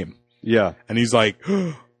your name." Yeah. And he's like,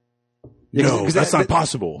 "No, that's not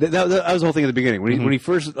possible." That was the whole thing at the beginning. When he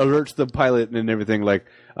first alerts the pilot and everything, like,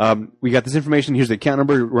 we got this information. Here's the account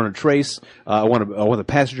number. We're going to trace. I want the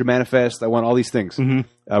passenger manifest. I want all these things. Mm-hmm.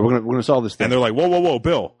 We're gonna solve this thing. And they're like, whoa,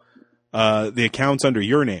 Bill. The account's under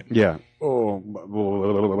your name. Yeah. Oh,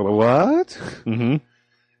 what? Mm-hmm.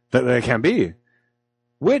 That can't be.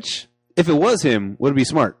 Which, if it was him, would be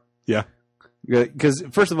smart. Yeah. Because,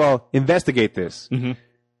 first of all, investigate this. Mm-hmm.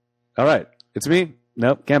 All right. It's me?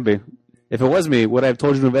 Nope, can't be. If it was me, would I have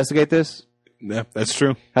told you to investigate this? Yeah, that's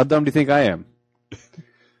true. How dumb do you think I am?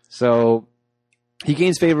 So, he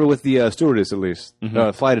gains favor with the stewardess, at least.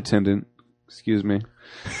 Mm-hmm. Flight attendant. Excuse me.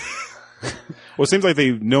 Well, it seems like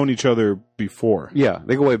they've known each other before. Yeah,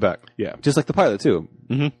 they go way back. Yeah. Just like the pilot, too.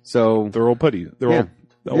 Mm-hmm. So, they're old putty. They're old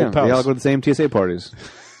pals. They all go to the same TSA parties,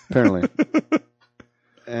 apparently.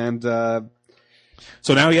 And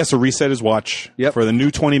So now he has to reset his watch for the new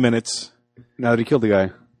 20 minutes. now that he killed the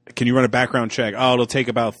guy. Can you run a background check? Oh, it'll take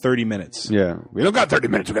about 30 minutes. Yeah. We don't got 30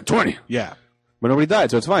 minutes. We got 20. Yeah. But nobody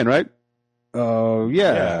died, so it's fine, right? Oh,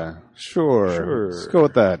 yeah. Sure. Let's go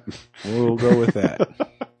with that. We'll go with that.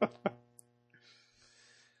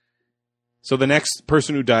 So the next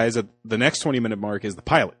person who dies at the next 20-minute mark is the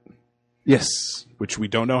pilot, Yes. which we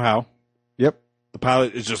don't know how. Yep. The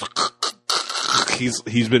pilot is just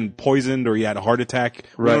he's been poisoned or he had a heart attack.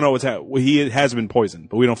 We Right. don't know what's happening. Well, he has been poisoned,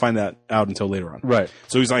 but we don't find that out until later on. Right.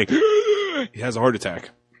 So he's like, he has a heart attack.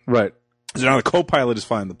 Right. So now the co-pilot is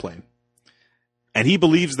flying the plane, and he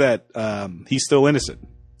believes that he's still innocent.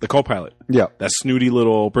 The co-pilot, Yeah. that snooty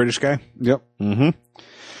little British guy. Yep.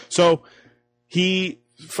 So he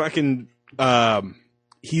fucking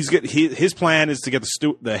his plan is to get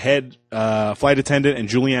the head flight attendant and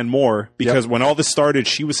Julianne Moore, because when all this started,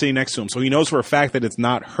 she was sitting next to him, so he knows for a fact that it's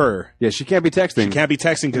not her. Yeah, she can't be texting. She can't be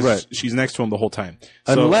texting because Right. she's next to him the whole time.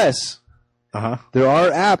 So, Unless there are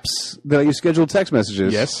apps that let you schedule text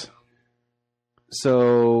messages. yes,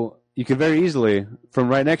 So you could very easily, from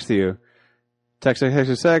right next to you, text,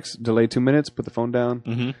 delay 2 minutes, put the phone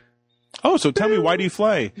down. Oh, so tell me, why do you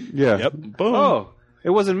fly? Yeah. Yep. Boom. Oh, it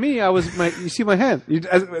wasn't me. You see my hand.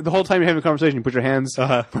 The whole time you're having a conversation, you put your hands in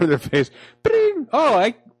front of their face. Bing! Oh,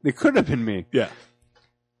 it couldn't have been me. Yeah.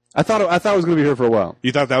 I thought it was going to be her for a while.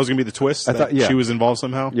 You thought that was going to be the twist? I thought, yeah. She was involved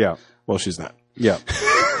somehow? Yeah. Well, she's not. Yeah.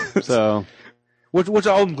 So, which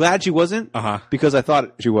I'm glad she wasn't, because I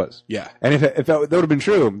thought she was. Yeah. And if that would have been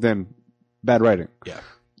true, then bad writing. Yeah.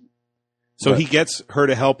 So he gets her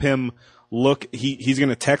to help him look. He's going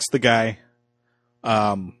to text the guy,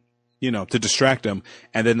 to distract him,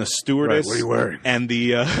 and then the stewardess Right, what are you wearing? and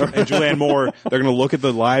the and Julianne Moore, they're going to look at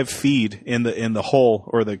the live feed in the hull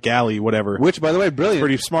or the galley, whatever. Which, by the way, brilliant.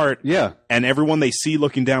 Pretty smart. Yeah. And everyone they see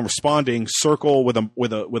looking down, responding, circle with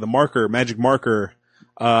a marker, magic marker,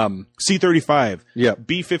 C-35, Yeah. Yeah.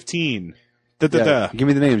 B-15. Give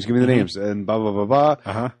me the names. Give me the names. And blah blah blah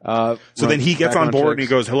blah. So then he gets on board and he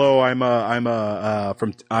goes, "Hello, I'm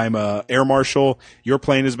a air marshal. Your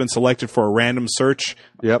plane has been selected for a random search.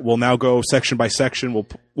 Yep. We'll now go section by section. We'll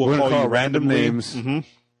We're call gonna you random names. names.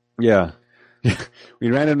 Yeah. We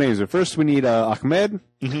need random names. But first, we need Ahmed.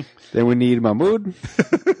 Then we need Mahmoud.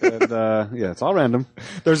 And it's all random.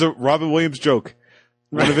 There's a Robin Williams joke.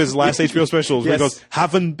 One of his last HBO specials where he Yes. goes,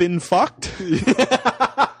 "Haven't been fucked."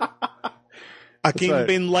 Aking right.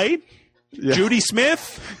 been laid. Judy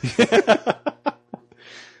Smith.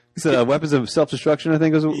 It's Weapons of Self-Destruction, I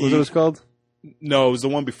think was what it was called. No, it was the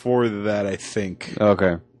one before that, I think.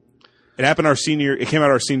 Okay. It happened It came out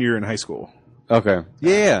our senior year in high school. Okay.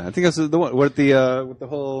 Yeah. I think that's the one with the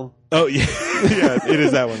whole. Oh, yeah. Yeah, it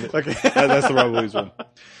is that one. Okay. That's the Robin Williams one.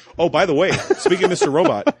 Oh, by the way, speaking of Mr.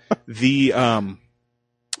 Robot, the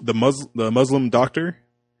Muslim doctor,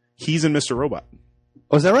 he's in Mr. Robot.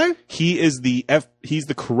 Oh, is that right? He is he's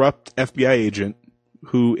the corrupt FBI agent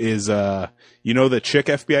who is, the chick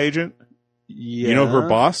FBI agent? Yeah. You know her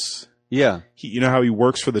boss? Yeah. You know how he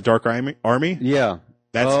works for the Dark Army? Yeah.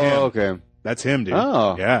 That's him. Okay. That's him, dude.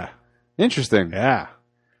 Oh. Yeah. Interesting. Yeah.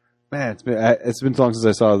 Man, it's been so long since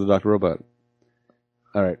I saw the Dr. Robot.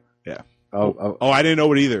 All right. Yeah. Oh, I didn't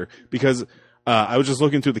know it either because I was just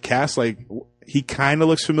looking through the cast. Like, he kind of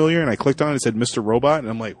looks familiar, and I clicked on it and it said Mr. Robot, and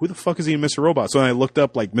I'm like, who the fuck is he in Mr. Robot? So then I looked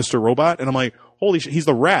up like Mr. Robot, and I'm like, holy shit, he's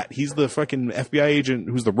the rat. He's the fucking FBI agent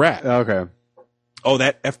who's the rat. okay. Oh,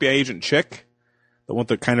 that FBI agent chick, the one with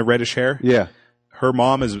the kind of reddish hair. Yeah. Her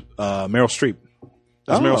mom is Meryl Streep.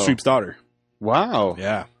 That's Meryl Streep's daughter. Wow.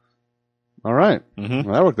 Yeah. All right. Mhm.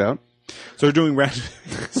 Well, that worked out. So they're doing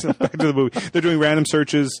so back to the movie. They're doing random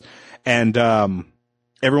searches, and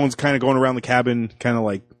everyone's kind of going around the cabin, kind of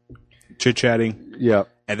like chit chatting. Yeah.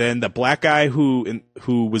 And then the black guy who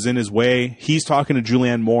was in his way, he's talking to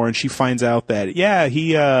Julianne Moore, and she finds out that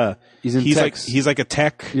he's like a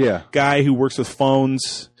tech guy wwho works with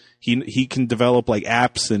phones. He can develop like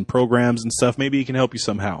apps and programs and stuff. Maybe he can help you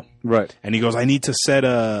somehow. Right. And he goes, I need to set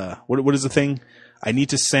what is the thing? I need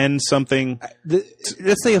to send something.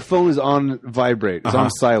 Let's say a phone is on vibrate. It's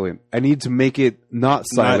on silent. I need to make it not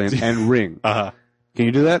silent and ring. Can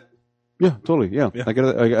you do that? Yeah, totally. Yeah. I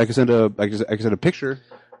can send a picture,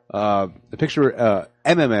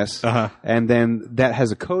 MMS, and then that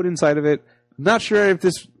has a code inside of it. Not sure if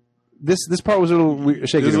this part was a little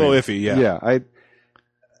shaky. This is a little iffy. Yeah. Yeah.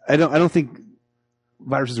 I don't think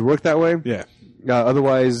viruses work that way. Yeah.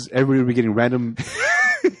 Otherwise, everybody would be getting random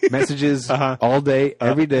messages all day,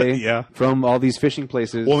 every day, from all these phishing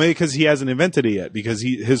places. Well, maybe because he hasn't invented it yet. Because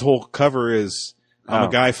his whole cover is I'm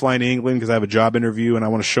a guy flying to England because I have a job interview and I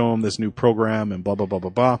want to show him this new program and blah, blah, blah, blah,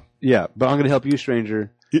 blah. Yeah, but I'm going to help you,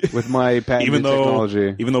 stranger, with my patented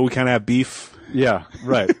technology. Even though we kind of have beef. Yeah,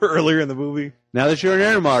 right. Earlier in the movie. Now that you're an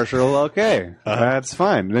air marshal, okay, that's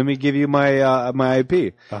fine. Let me give you my my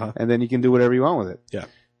IP, and then you can do whatever you want with it. Yeah.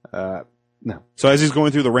 No. So as he's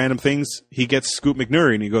going through the random things, he gets Scoot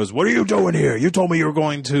McNairy and he goes, "What are you doing here? You told me you were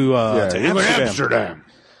going to Amsterdam."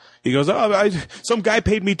 He goes, "Oh, some guy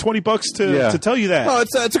paid me $20 to tell you that." Oh,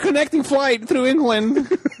 it's a connecting flight through England.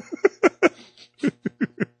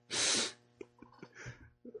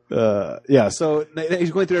 So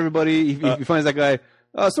he's going through everybody. He finds that guy.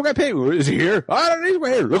 Some guy paid me. Is he here? I don't know. He's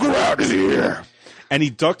right here. Look around. Is he here? And he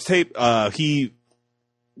duct tape.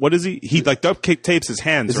 What is he? He like duct tapes his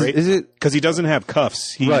hands, right? Is it because he doesn't have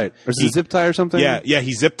cuffs? Right. Or is it a zip tie or something? Yeah.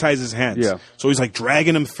 He zip ties his hands. Yeah. So he's like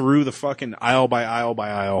dragging him through the fucking aisle by aisle by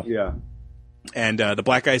aisle. Yeah. And the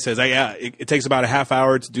black guy says, it takes about a half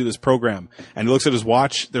hour to do this program. And he looks at his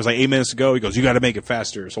watch. There's like 8 minutes to go. He goes, "You got to make it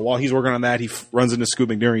faster." So while he's working on that, he runs into Scoot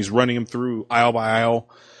McNairy. He's running him through aisle by aisle.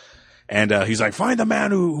 And he's like, "Find the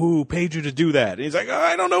man who paid you to do that." And he's like,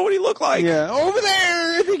 "I don't know what he looked like." Yeah, over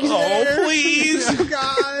there. I think he's there. Please. Oh,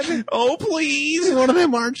 God. Oh, please. He's one of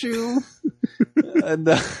them, aren't you? And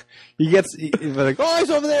he's like, "Oh, he's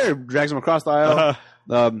over there." Drags him across the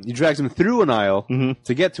aisle. He drags him through an aisle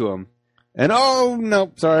to get to him. And, oh,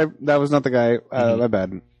 no, sorry. That was not the guy. My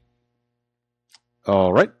bad.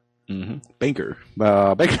 All right. Banker.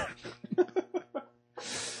 Banker.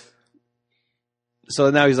 So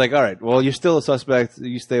now he's like, "All right, well, you're still a suspect.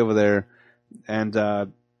 You stay over there." And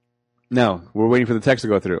no, we're waiting for the text to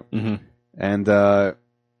go through. And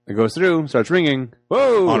it goes through, starts ringing.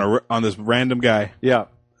 Whoa! On this random guy. Yeah.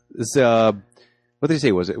 This, what did he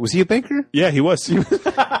say? Was he a banker? Yeah, he was. He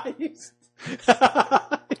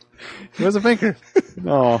was a banker.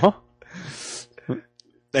 Uh-huh.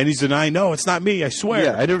 And he's denying, "No, it's not me. I swear."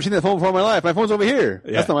 Yeah, I've never seen that phone before in my life. My phone's over here.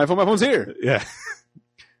 Yeah. That's not my phone. My phone's here. Yeah.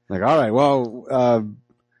 Like, all right, well,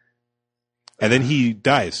 and then he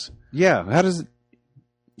dies. Yeah, how does it?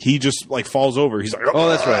 He just like falls over. He's like, "Oh,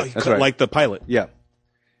 that's right, that's right." Like the pilot. Yeah.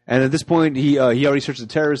 And at this point, he already searched the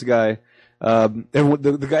terrorist guy.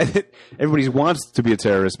 The guy that everybody wants to be a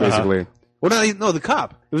terrorist, basically. Well, no, the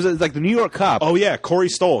cop. It was like the New York cop. Oh yeah, Corey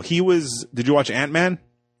Stoll. He was. Did you watch Ant-Man?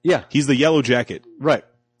 Yeah, he's the Yellow Jacket. Right.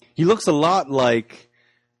 He looks a lot like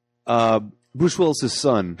Bruce Willis's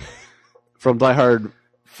son from Die Hard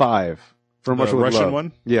 5. From the Russian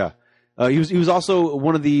one. Yeah. He was also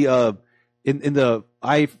one of the in the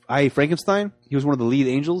I Frankenstein. He was one of the lead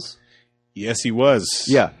angels. Yes, he was.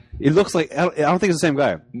 Yeah. It looks like I don't think it's the same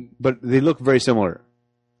guy, but they look very similar.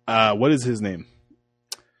 What is his name?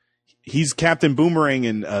 He's Captain Boomerang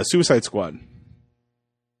in Suicide Squad.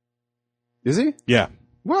 Is he? Yeah.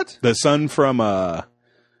 What? The son from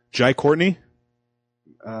Jai Courtney?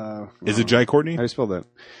 Is it Jai Courtney? How do you spell that?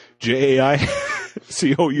 Jai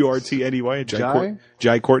Courtney.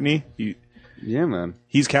 Jai Courtney. Yeah, man.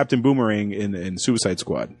 He's Captain Boomerang in Suicide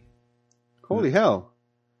Squad. Holy hell.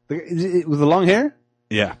 With the long hair?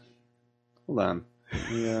 Yeah. Hold on.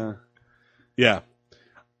 Yeah. Yeah.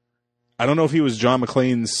 I don't know if he was John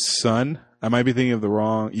McClane's son. I might be thinking of the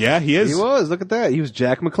wrong... Yeah, he is. He was. Look at that. He was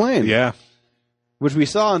Jack McClane. Yeah. Which we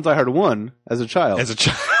saw in Die Hard 1 as a child.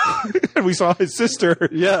 And we saw his sister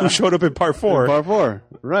who showed up in part 4. In part 4.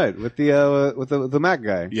 Right. With the Mac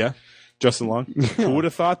guy. Yeah. Justin Long. Who would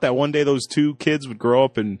have thought that one day those two kids would grow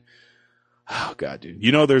up and... Oh, God, dude.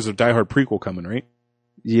 You know there's a Die Hard prequel coming, right?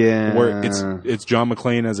 Yeah. Where it's John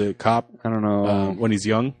McClane as a cop. I don't know. When he's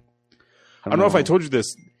young. I don't know if I told you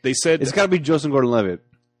this. They said... It's got to be Joseph Gordon-Levitt.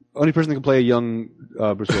 Only person that can play a young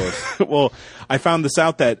Bruce Willis. Well, I found this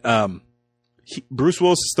out that Bruce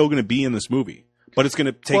Willis is still going to be in this movie, but it's going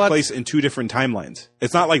to take place in 2 different timelines.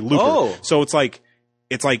 It's not like Looper. Oh. So it's like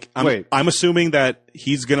I'm assuming that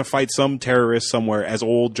he's going to fight some terrorist somewhere as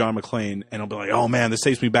old John McClane, and he'll be like, "Oh man, this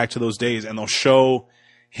takes me back to those days," and they'll show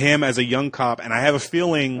him as a young cop, and I have a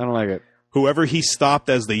feeling I don't like it. Whoever he stopped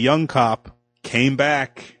as the young cop came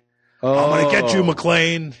back. Oh. I'm going to get you,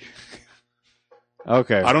 McClane.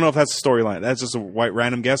 Okay. I don't know if that's the storyline. That's just a white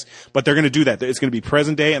random guess. But they're going to do that. It's going to be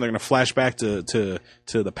present day, and they're going to flash back to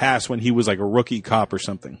the past when he was like a rookie cop or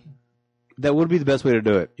something. That would be the best way to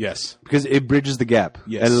do it. Yes. Because it bridges the gap.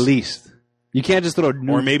 Yes. At least. You can't just throw a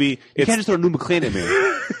new... Or maybe... You can't just throw a new McClane at me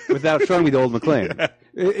without showing me the old McClane. Yeah.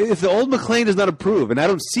 If the old McClane does not approve, and I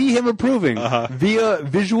don't see him approving via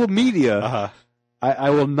visual media, I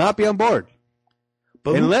will not be on board.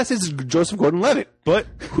 But unless it's Joseph Gordon-Levitt. But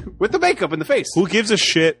with the makeup and the face. Who gives a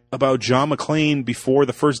shit about John McClane before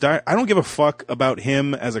the first Die? I don't give a fuck about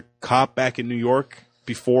him as a cop back in New York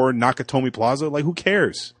before Nakatomi Plaza. Like, who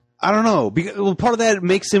cares? I don't know. Well, part of that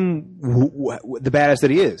makes him the badass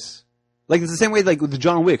that he is. Like, it's the same way like with the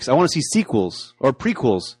John Wicks. I want to see sequels or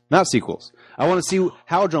prequels, not sequels. I want to see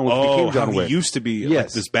how John Wick became John Wick. He used to be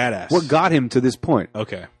like this badass. What got him to this point?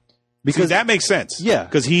 Okay. Because that makes sense. Yeah.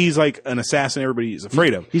 Because he's like an assassin everybody is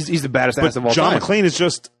afraid of. He's the baddest ass of all John time. McClane is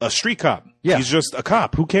just a street cop. Yeah. He's just a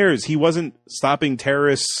cop. Who cares? He wasn't stopping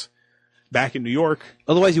terrorists back in New York.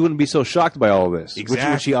 Otherwise, you wouldn't be so shocked by all of this.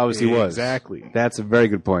 Exactly. Which he obviously was. Exactly. That's a very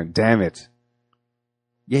good point. Damn it.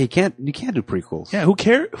 Yeah, you can't do prequels. Yeah,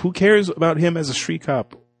 who cares about him as a street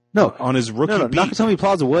cop? No. On his rookie beat. Nakatomi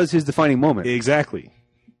Plaza was his defining moment. Exactly.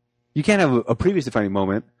 You can't have a previous defining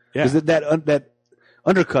moment. Yeah. Because that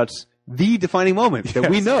undercuts the defining moment that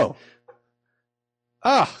we know.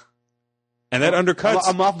 And that undercuts.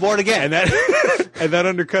 I'm off board again. And that and that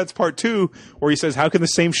undercuts part 2, where he says, "How can the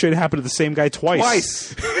same shit happen to the same guy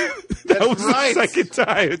twice?" That was right. the second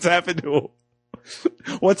time it's happened to him.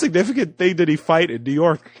 What significant thing did he fight in New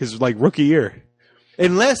York his like rookie year?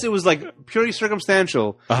 Unless it was like purely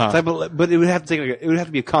circumstantial, type of, but it would have to it would have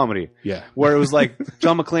to be a comedy. Yeah. Where it was like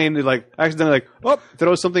John McClane like accidentally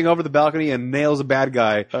throws something over the balcony and nails a bad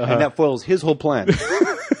guy, and that foils his whole plan.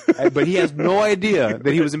 But he has no idea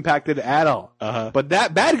that he was impacted at all. But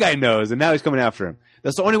that bad guy knows, and now he's coming after him.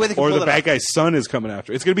 That's the only way they can Or pull the it bad off. guy's son is coming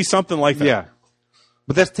after. It's going to be something like that. Yeah.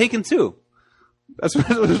 But that's Taken 2. That's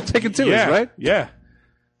what Taken 2 is, right? Yeah.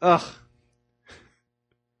 Ugh.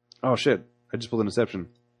 Oh, shit. I just pulled an Inception.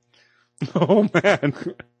 Oh, man.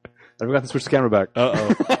 I forgot to switch the camera back.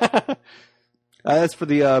 Uh-oh. That's for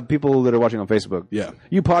the people that are watching on Facebook. Yeah.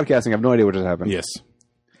 You podcasting have no idea what just happened. Yes.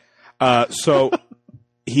 So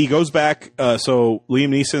he goes back. So Liam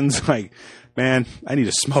Neeson's like, man, I need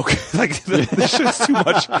to smoke. Like, this shit's too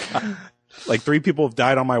much. Like 3 people have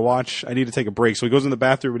died on my watch. I need to take a break. So he goes in the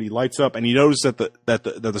bathroom and he lights up, and he notices that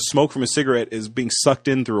the smoke from his cigarette is being sucked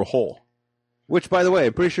in through a hole. Which, by the way,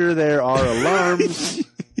 I'm pretty sure there are alarms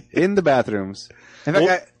in the bathrooms. In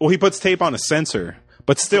fact, well, he puts tape on a sensor,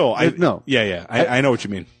 but still, I know what you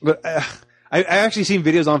mean. But I actually seen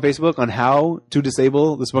videos on Facebook on how to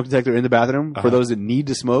disable the smoke detector in the bathroom for those that need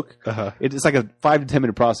to smoke. It's like a 5 to 10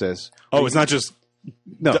 minute process. Oh, it's not just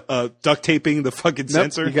duct taping the fucking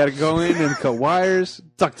sensor. You got to go in and cut wires,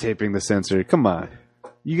 duct taping the sensor. Come on,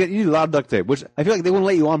 you need a lot of duct tape, which I feel like they wouldn't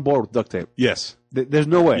let you on board with duct tape. Yes, there's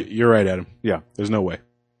no way. You're right, Adam. Yeah, there's no way.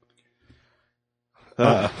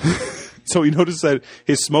 So he noticed that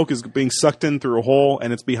his smoke is being sucked in through a hole,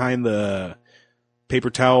 and it's behind the paper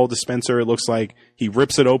towel dispenser. It looks like he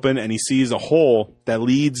rips it open, and he sees a hole that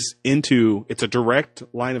leads into. It's a direct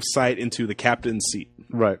line of sight into the captain's seat.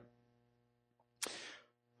 Right.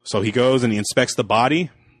 So he goes and he inspects the body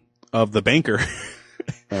of the banker,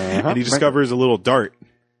 and he discovers a little dart.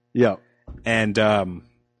 Yeah. And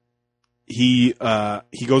he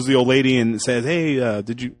goes to the old lady and says, "Hey,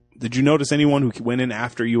 did you notice anyone who went in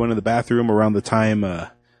after you went in the bathroom around the time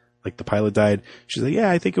like the pilot died?" She's like, "Yeah,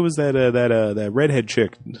 I think it was that redhead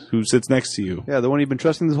chick who sits next to you." Yeah, the one you've been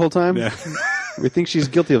trusting this whole time. Yeah. We think she's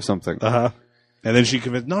guilty of something. And then she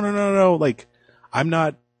convinced, no, like I'm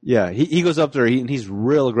not. Yeah, he goes up there and he's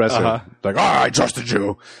real aggressive. Like, I trusted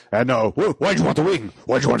you. And no, why'd you want the wing?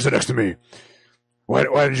 Why'd you want to sit next to me?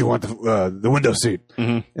 Why did you want the window seat?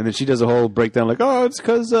 And then she does a whole breakdown like, it's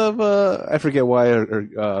because of, I forget why,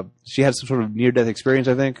 or she had some sort of near-death experience,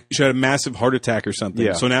 I think. She had a massive heart attack or something.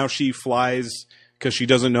 Yeah. So now she flies because she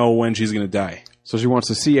doesn't know when she's going to die. So she wants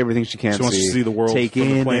to see everything she can see. She wants to see the world. Take from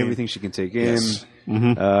the in plane. everything she can take Yes.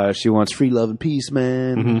 in. She wants free love and peace,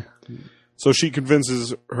 man. So she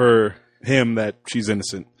convinces him that she's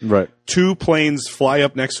innocent. Right. 2 planes fly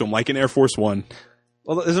up next to him, like in Air Force One.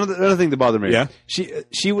 Well, there's another thing that bothered me. Yeah?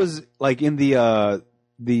 She was like in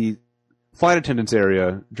the flight attendants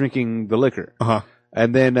area drinking the liquor.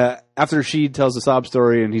 And then after she tells the sob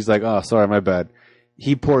story and he's like, "Oh, sorry, my bad,"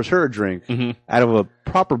 he pours her a drink out of a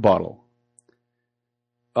proper bottle,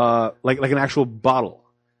 like an actual bottle.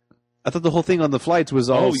 I thought the whole thing on the flights was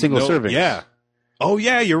all single serving. Yeah. Oh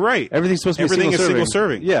yeah, you're right. Everything's supposed to be Everything is single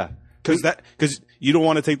serving. Yeah. Because you don't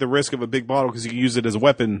want to take the risk of a big bottle because you can use it as a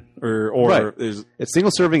weapon or Right. It's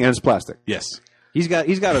single serving and it's plastic. Yes. He's got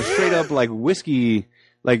a straight up like whiskey.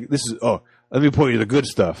 Like this is let me pour you the good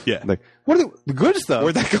stuff. Yeah. Like what are the good stuff?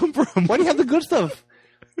 Where'd that come from? Why do you have the good stuff?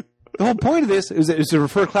 The whole point of this is to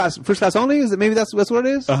refer first class only. Is it maybe that's what it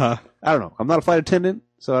is? I don't know. I'm not a flight attendant,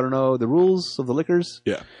 so I don't know the rules of the liquors.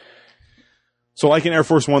 Yeah. So like in Air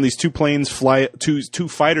Force One, these 2 planes two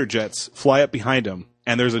fighter jets fly up behind him,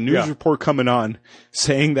 and there's a news report coming on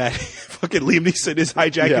saying that fucking Liam Neeson is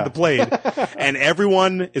hijacking the plane, and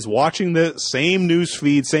everyone is watching the same news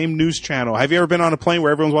feed, same news channel. Have you ever been on a plane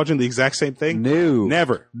where everyone's watching the exact same thing? No.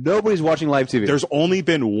 Never. Nobody's watching live TV. There's only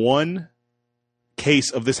been one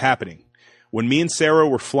case of this happening. When me and Sarah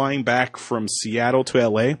were flying back from Seattle to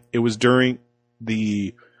LA, it was during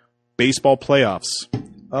the baseball playoffs.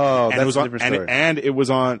 Oh, and that's it was a on, different story. and it was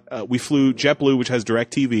on. We flew JetBlue, which has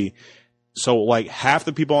DirecTV. So like half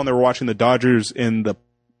the people on there were watching the Dodgers in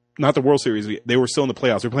not the World Series. They were still in the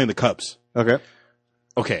playoffs. They were playing the Cubs.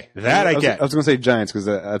 Okay, that I get. I was going to say Giants because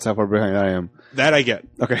that's how far behind I am. That I get.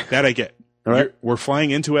 Okay, that I get. All right, we're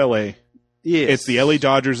flying into LA. Yes. It's the LA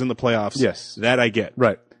Dodgers in the playoffs. Yes, that I get.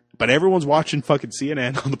 Right. But everyone's watching fucking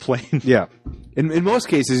CNN on the plane. Yeah. In most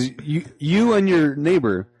cases, you and your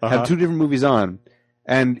neighbor have two different movies on,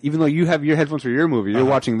 and even though you have your headphones for your movie, you're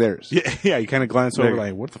watching theirs. Yeah, you kind of glance over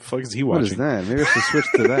like, what the fuck is he watching? What is that? Maybe I should switch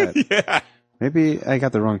to that. Yeah. Maybe I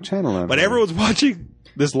got the wrong channel on. But everyone's watching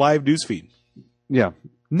this live news feed. Yeah.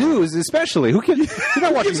 News, especially. Who can? You're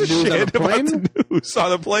not watching news on the plane. The news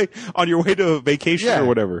on the plane on your way to vacation or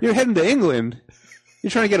whatever. You're heading to England. You're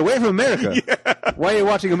trying to get away from America. Yeah. Why are you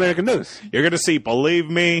watching American news? You're going to see, believe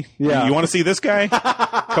me. Yeah. You want to see this guy?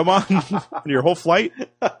 Come on. Your whole flight?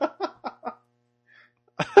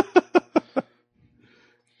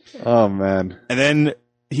 Oh, man. And then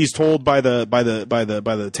he's told by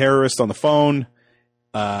the terrorist on the phone,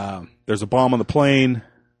 there's a bomb on the plane.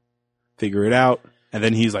 Figure it out. And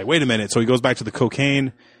then he's like, wait a minute. So he goes back to the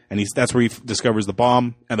cocaine, and that's where he discovers the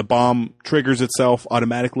bomb. And the bomb triggers itself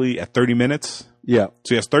automatically at 30 minutes. Yeah. So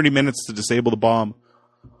he has 30 minutes to disable the bomb,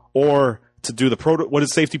 or to do the what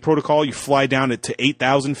is safety protocol? You fly down it to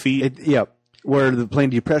 8,000 feet. Where the plane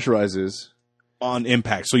depressurizes on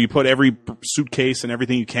impact. So you put every suitcase and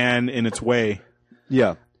everything you can in its way.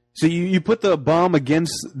 Yeah. So you put the bomb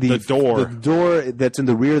against the door that's in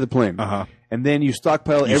the rear of the plane. And then you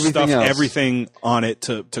stockpile everything else. Everything on it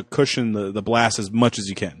to cushion the blast as much as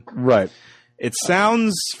you can. Right. It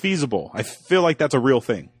sounds feasible. I feel like that's a real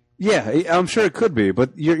thing. Yeah, I'm sure it could be,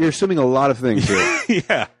 but you're assuming a lot of things here.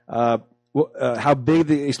 Yeah. How big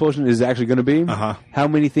the explosion is actually going to be. How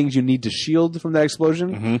many things you need to shield from that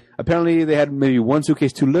explosion. Apparently, they had maybe one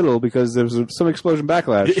suitcase too little because there was some explosion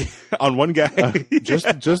backlash. On one guy. Just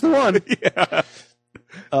the one. Yeah.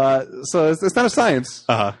 So it's not a science.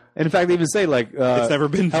 And in fact, they even say, like... it's never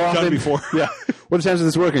been done before. Yeah. What are the chances of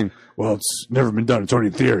this working? Well, it's never been done. It's only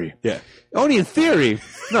in theory. Yeah. Only in theory.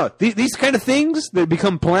 No, these kind of things that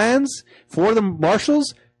become plans for the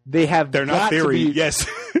marshals, they're not theory. Yes.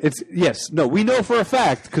 No, we know for a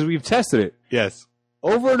fact because we've tested it. Yes.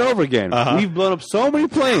 Over and over again. We've blown up so many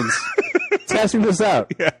planes testing this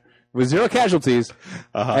out. Yeah. With zero casualties.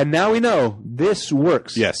 And now we know this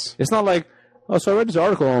works. Yes. It's not like, so I read this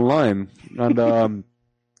article online on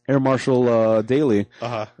Air Marshal Daily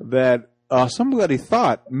that somebody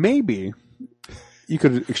thought maybe you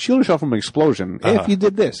could shield yourself from an explosion if you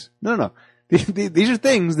did this. No. These are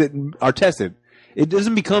things that are tested. It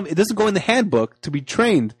doesn't go in the handbook to be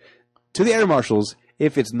trained to the air marshals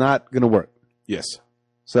if it's not going to work. Yes.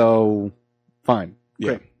 So, fine.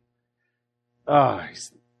 Yeah.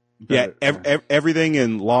 Great. Everything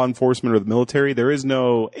in law enforcement or the military, there is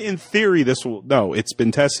no, in theory, it's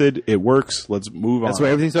been tested, it works, let's move on. That's why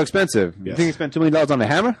everything's so expensive. Yes. You think you spent $2 million on a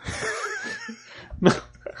hammer?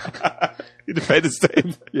 Independence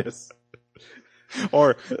Day. Yes.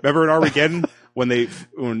 Or remember in Armageddon when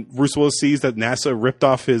Bruce Willis sees that NASA ripped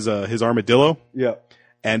off his armadillo? Yeah.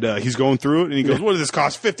 And he's going through it and he goes, what does this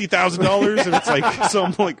cost? $50,000? And it's like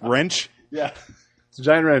some wrench. Yeah. It's a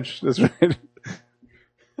giant wrench. That's right.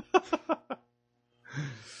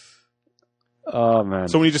 Oh man.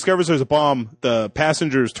 So when he discovers there's a bomb, the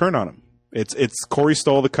passengers turn on him. It's Corey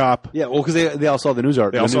Stoll, the cop. Yeah, well, because they all saw the news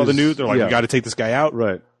article. They all saw the news. They're like, we got to take this guy out.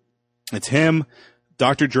 Right. It's him,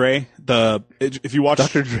 Dr. Dre. If you watch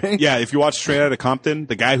Dr. Dre, yeah, if you watch Straight Outta Compton,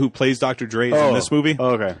 the guy who plays Dr. Dre is in this movie.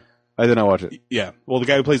 Oh, okay, I did not watch it. Yeah, well, the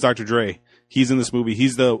guy who plays Dr. Dre, he's in this movie.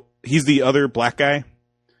 He's the other black guy,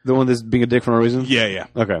 the one that's being a dick for no reason. Yeah.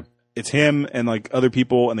 Okay. It's him and other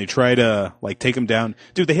people, and they try to take him down.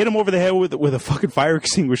 Dude, they hit him over the head with a fucking fire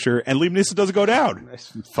extinguisher, and Liam Neeson doesn't go down.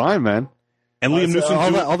 That's fine, man. And Liam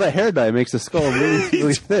Neeson all that hair dye makes the skull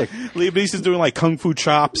really thick. Liam Neeson's doing kung fu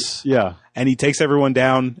chops. Yeah. And he takes everyone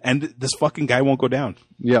down, and this fucking guy won't go down.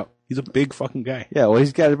 Yeah. He's a big fucking guy. Yeah, well,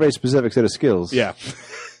 he's got a very specific set of skills. Yeah.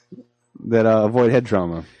 that avoid head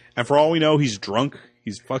trauma. And for all we know, he's drunk.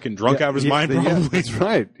 He's fucking drunk out of his mind, probably. Yeah, that's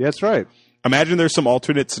right. That's right. Imagine there's some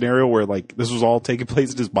alternate scenario where this was all taking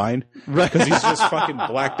place in his mind. Right. Because he's just fucking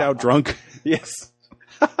blacked out drunk. Yes.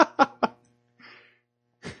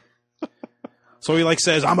 So he like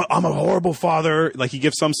says, I'm a horrible father. Like he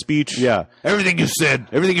gives some speech. Yeah. Everything you said,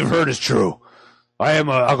 everything you've heard is true. I am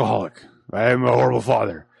an alcoholic. I am a horrible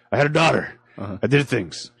father. I had a daughter. I did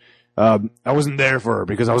things. I wasn't there for her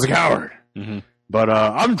because I was a coward. Mm-hmm. But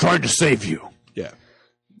I'm trying to save you. Yeah.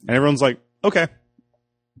 And everyone's like, okay.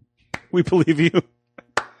 We believe you.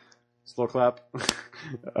 Slow clap.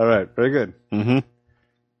 All right. Very good. Mm-hmm.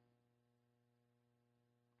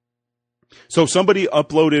 So somebody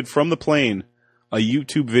uploaded from the plane a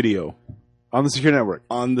YouTube video On the secure network.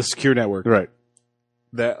 on the secure network Right.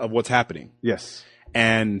 of what's happening. Yes.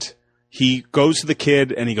 And he goes to the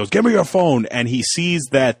kid and he goes, "Give me your phone." And he sees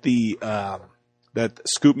that that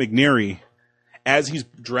Scoot McNairy, as he's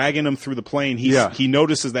dragging him through the plane, he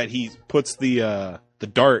notices that he puts the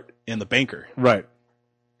dart in the banker. Right.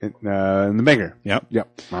 In the banker. Yep.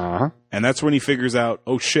 Yep. Uh-huh. And that's when he figures out,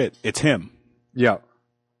 oh shit, it's him. Yeah.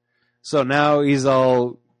 So now he's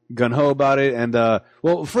all gun-ho about it. And,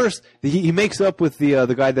 well, first, he makes up with the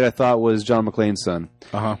guy that I thought was John McClane's son.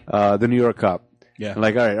 Uh-huh. The New York cop. Yeah. And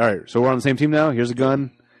like, all right. So we're on the same team now. Here's a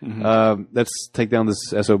gun. Mm-hmm. Let's take down this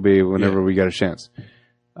SOB whenever we get a chance.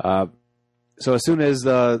 So as soon as,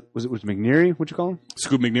 was it McNairy? What'd you call him?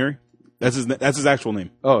 Scoot McNairy? That's his actual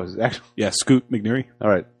name. Oh, his actual? Yeah, Scoot McNairy. All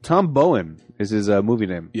right. Tom Bowen is his movie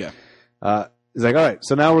name. Yeah. He's like, all right,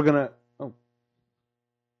 so now we're going to... Oh.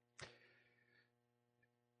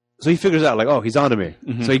 So he figures out, like, oh, he's onto me.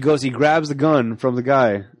 Mm-hmm. So he grabs the gun from the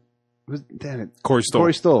guy. Damn it. Corey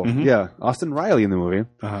Stoll. Mm-hmm. Yeah. Austin Riley in the movie.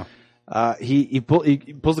 Uh-huh. He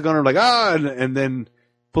pulls the gun and like, and then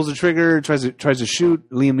pulls the trigger, tries to shoot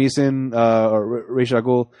Liam Neeson, or Ra's al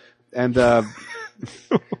Ghul. And...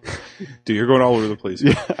 Dude, you're going all over the place.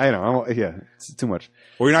 Yeah, I know. It's too much.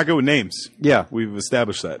 Well, you're not good with names. Yeah. We've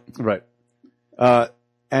established that. Right.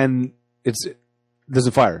 And it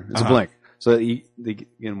doesn't fire. It's a blank. So they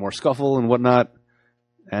get more scuffle and whatnot.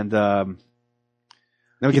 And now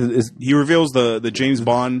we get he reveals the James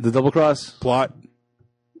Bond the double cross plot.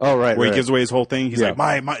 Oh, right. Where he gives away his whole thing. He's Yeah.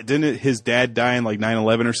 like, didn't his dad die in like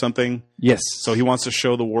 9/11 or something? Yes. So he wants to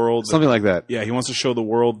show the world. Something like that. Yeah, he wants to show the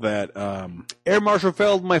world that. Air Marshal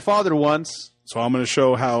failed my father once. So I'm going to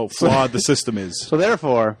show how flawed the system is. So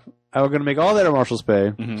therefore, I'm going to make all the air marshals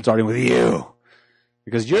pay, starting with you.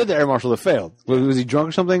 Because you're the air marshal that failed. Was he drunk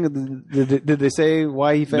or something? Did they say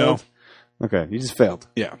why he failed? No. Okay, he just failed.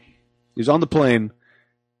 Yeah. He was on the plane,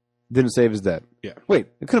 didn't save his dad. Yeah. Wait,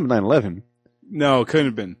 it could have been 9/11. No, it couldn't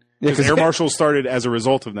have been. Yeah, Because air marshals started as a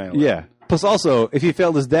result of 9/11. Yeah. Plus also, if he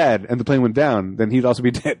failed his dad and the plane went down, then he'd also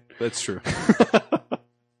be dead. That's true.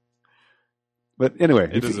 But anyway,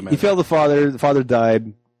 It doesn't matter. he failed the father. The father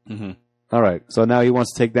died. Mm-hmm. All right. So now he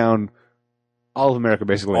wants to take down all of America,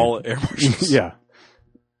 basically. All air marshals. Yeah.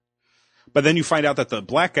 But then you find out that the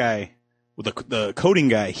black guy, the coding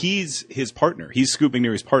guy, he's his partner. He's Scoot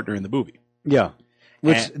McNairy's partner in the movie. Yeah.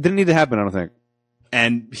 Which didn't need to happen, I don't think.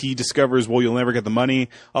 And he discovers, well, you'll never get the money.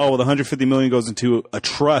 Oh, well, the $150 million goes into a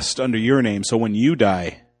trust under your name. So when you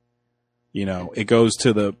die, it goes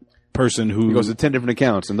to the person who... It goes to 10 different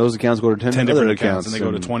accounts, and those accounts go to 10 different other accounts. And they go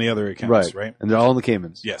to 20 other accounts, right? And they're all in the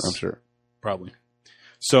Caymans. Yes. I'm sure. Probably.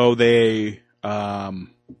 So they...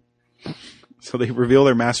 So they reveal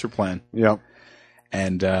their master plan. Yeah.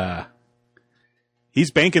 And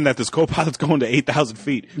he's banking that this co-pilot's going to 8,000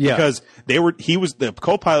 feet. Yeah. Because the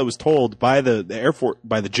co-pilot was told by the Air Force,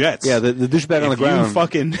 by the jets. Yeah, the douchebag on the ground.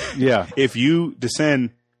 If you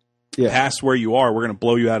descend past where you are, we're going to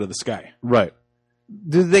blow you out of the sky. Right.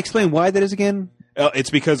 Did they explain why that is again?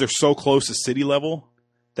 It's because they're so close to city level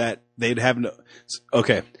that they'd have no...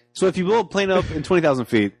 Okay. So if you blow a plane up in 20,000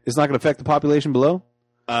 feet, it's not going to affect the population below?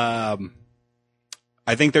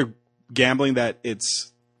 I think they're gambling that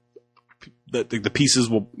it's... The pieces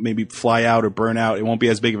will maybe fly out or burn out. It won't be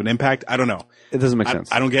as big of an impact. I don't know. It doesn't make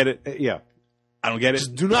sense. I don't get it. Yeah. I don't get it.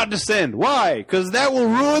 Just do not descend. Why? Because that will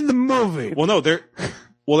ruin the movie. Well, no, they're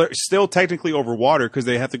still technically over water because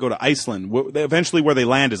they have to go to Iceland. Eventually, where they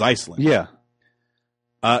land is Iceland. Yeah.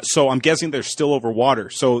 So I'm guessing they're still over water.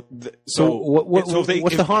 So what's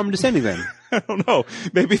the harm in descending then? I don't know.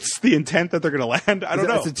 Maybe it's the intent that they're going to land. I don't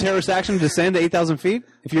know. It's a terrorist action to descend to 8,000 feet.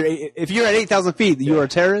 If you're at 8,000 feet, you are a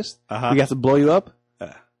terrorist. We have to blow you up.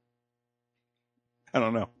 I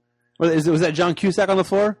don't know. Was that John Cusack on the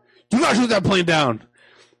floor? Do not shoot that plane down.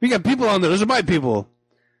 We got people on there. Those are my people.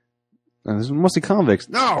 There's mostly convicts.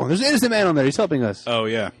 No, there's an innocent man on there. He's helping us. Oh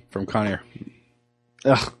yeah, from Con Air.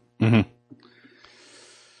 Ugh. Mm-hmm.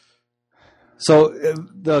 So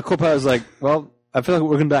the co-pilot is like, well, I feel like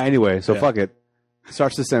we're going to die anyway, so fuck it.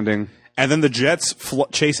 Starts descending. And then the jets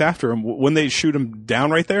chase after him. Wouldn't they shoot him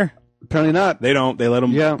down right there? Apparently not. They don't. They let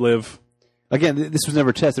him live. Again, this was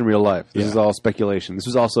never tested in real life. This is all speculation. This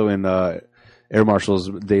was also in Air Marshal's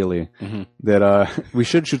Daily that we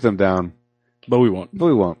should shoot them down, but we won't. But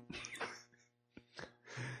we won't.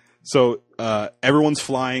 So everyone's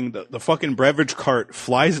flying. The fucking beverage cart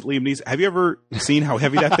flies at Liam Neeson. Have you ever seen how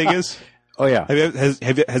heavy that thing is? Oh, yeah. Has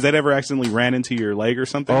that ever accidentally ran into your leg or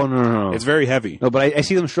something? Oh, no. It's very heavy. No, but I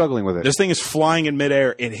see them struggling with it. This thing is flying in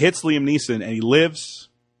midair. It hits Liam Neeson, and he lives.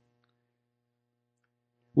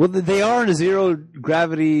 Well, they are in a zero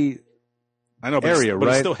gravity area, but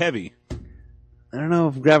right? It's still heavy. I don't know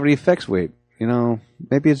if gravity affects weight.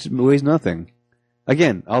 Maybe it weighs nothing.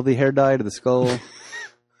 Again, all the hair dye to the skull,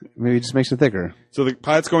 maybe it just makes it thicker. So the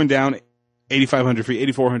pilot's going down 8,500 feet,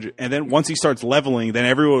 8,400, and then once he starts leveling, then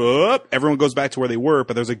everyone goes back to where they were,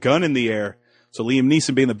 but there's a gun in the air. So Liam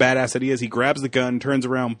Neeson, being the badass that he is, he grabs the gun, turns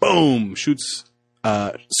around, boom, shoots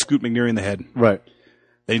Scoot McNairy in the head. Right.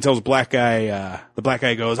 Then he tells the black guy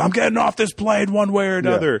goes, I'm getting off this plane one way or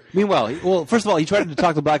another. Yeah. Meanwhile, first of all, he tried to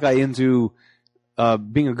talk the black guy into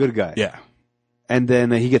being a good guy. Yeah. And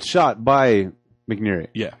then he gets shot by McNairy.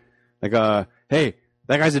 Yeah. Like, hey,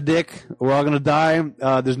 that guy's a dick. We're all going to die.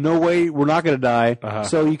 There's no way we're not going to die.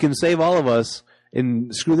 So you can save all of us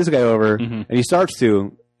and screw this guy over. And he shoots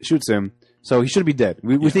him. So he should be dead.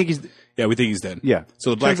 We think he's... Yeah, we think he's dead. Yeah.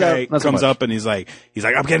 So the black guy comes up and he's like,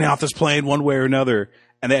 I'm getting off this plane one way or another.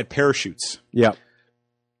 And they had parachutes. Yeah.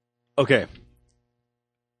 Okay.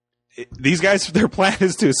 These guys, their plan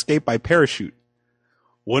is to escape by parachute.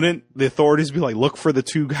 Wouldn't the authorities be like, look for the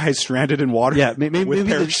two guys stranded in water with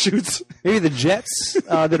parachutes? Maybe the jets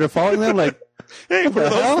that are following them, like, hey, what are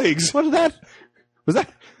those things? What is that? Was that?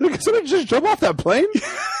 Did somebody just jump off that plane?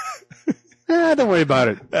 Don't worry about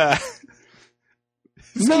it.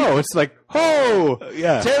 No, it's like,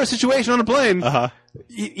 terrorist situation on a plane.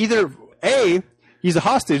 Either A, he's a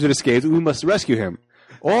hostage that escaped, we must rescue him.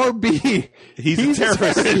 Or B, he's a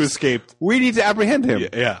terrorist who escaped. We need to apprehend him.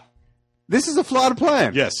 Yeah. This is a flawed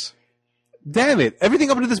plan. Yes. Damn it. Everything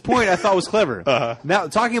up to this point I thought was clever. Now,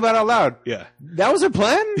 talking about it out loud. Yeah. That was their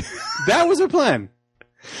plan? That was their plan.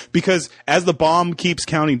 Because as the bomb keeps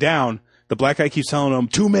counting down, the black guy keeps telling them,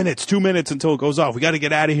 2 minutes until it goes off. We got to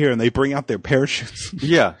get out of here. And they bring out their parachutes.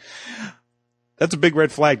 Yeah. That's a big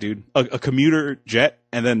red flag, dude. A commuter jet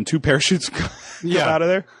and then 2 parachutes come out of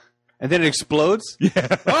there. And then it explodes?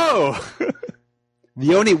 Yeah. Oh!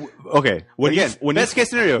 Best case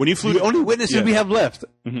scenario. When you flew, the only witnesses we have left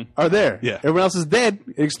are there. Yeah. Everyone else is dead.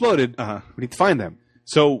 It exploded. We need to find them.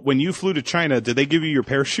 So when you flew to China, did they give you your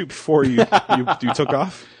parachute before you took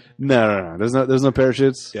off? No. There's no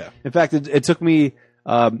parachutes. Yeah. In fact, it took me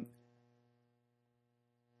 10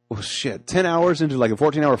 hours into like a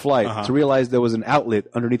 14-hour flight to realize there was an outlet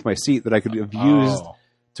underneath my seat that I could have used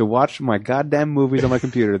to watch my goddamn movies on my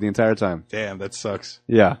computer the entire time. Damn, that sucks.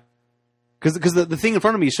 Yeah. Because the thing in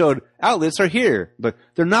front of me showed outlets are here, but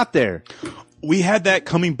they're not there. We had that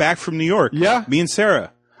coming back from New York. Yeah. Me and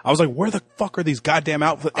Sarah. I was like, where the fuck are these goddamn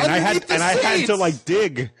outlets? And I had to like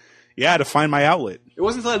dig. Yeah, to find my outlet. It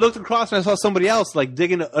wasn't until I looked across and I saw somebody else like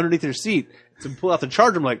digging underneath their seat to pull out the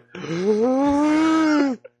charger. I'm like,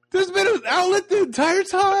 there's been an outlet the entire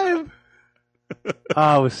time.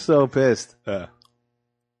 I was so pissed. I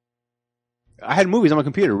had movies on my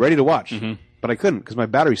computer ready to watch, but I couldn't because my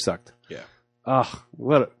battery sucked. Yeah.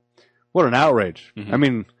 What an outrage. I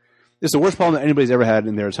mean, it's the worst problem that anybody's ever had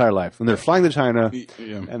in their entire life. When they're flying to China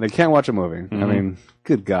and they can't watch a movie. I mean,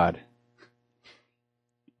 good God.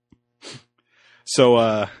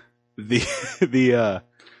 So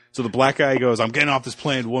so the black guy goes, I'm getting off this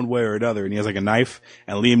plane one way or another, and he has like a knife,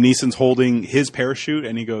 and Liam Neeson's holding his parachute,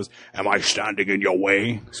 and he goes, am I standing in your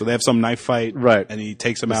way? So they have some knife fight, right? And he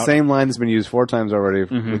takes him out. The same line has been used 4 times already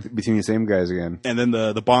between the same guys again. And then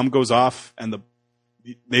the bomb goes off, and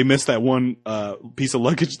they miss that one piece of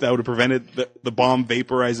luggage that would have prevented the bomb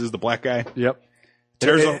vaporizes the black guy. Yep.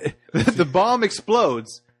 Tears off. The bomb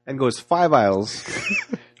explodes and goes 5 aisles,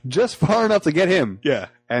 just far enough to get him. Yeah.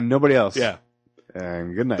 And nobody else. Yeah.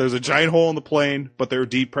 And good night. There's a giant hole in the plane, but they're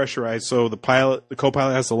depressurized, so the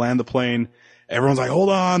co-pilot has to land the plane. Everyone's like, hold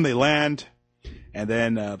on, they land. And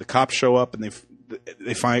then the cops show up, and they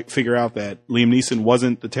figure out that Liam Neeson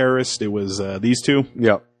wasn't the terrorist, it was these two.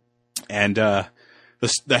 Yep. And the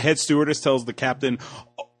head stewardess tells the captain,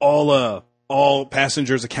 all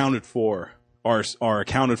passengers accounted for are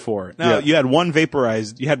accounted for. Now, you had one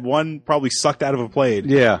vaporized. You had one probably sucked out of a plane.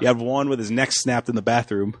 Yeah. You have one with his neck snapped in the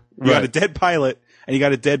bathroom. You got a dead pilot, and you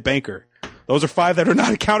got a dead banker. Those are 5 that are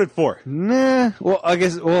not accounted for. Nah.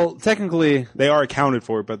 Well, technically... They are accounted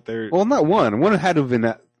for, but they're... Well, not one. One had to have been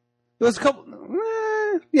that. There was a couple...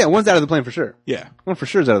 Yeah, one's out of the plane for sure. Yeah. One for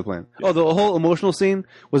sure is out of the plane. Yeah. Oh, the whole emotional scene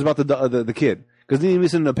was about the kid. Because Liam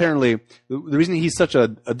Neeson, apparently, the reason he's such a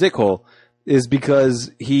dickhole is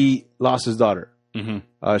because he lost his daughter.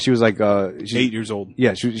 Mm-hmm. She was like 8 years old.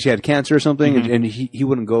 Yeah, she had cancer or something, and he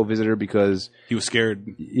wouldn't go visit her because he was scared.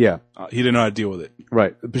 Yeah, he didn't know how to deal with it.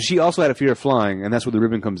 Right, but she also had a fear of flying, and that's where the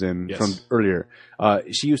ribbon comes in from earlier.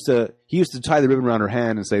 He used to tie the ribbon around her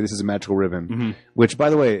hand and say, "This is a magical ribbon," which, by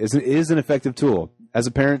the way, is an effective tool as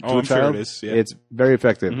a parent to a child. Sure it is. Yeah. It's very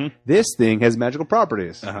effective. This thing has magical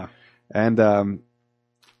properties, and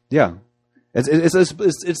yeah,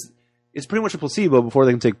 it's pretty much a placebo before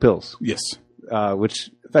they can take pills. Yes.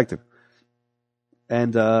 Which effective.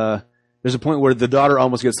 And there's a point where the daughter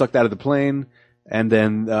almost gets sucked out of the plane, and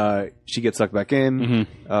then she gets sucked back in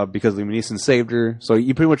because Liam Neeson saved her. So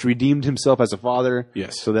he pretty much redeemed himself as a father.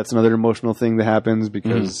 Yes. So that's another emotional thing that happens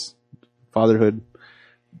because fatherhood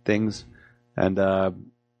things. And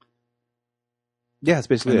yeah, it's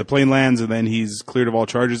basically the plane lands, and then he's cleared of all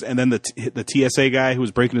charges. And then the TSA guy who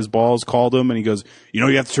was breaking his balls called him, and he goes, "You know,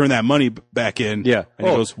 you have to turn that money back in." Yeah. And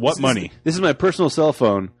he goes, "What money?" This is my personal cell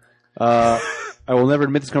phone. I will never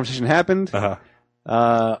admit this conversation happened.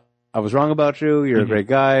 I was wrong about you. You're a great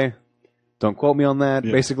guy. Don't quote me on that,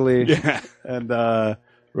 basically. Yeah. And we're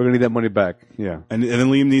going to need that money back. Yeah. And then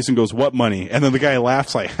Liam Neeson goes, "What money?" And then the guy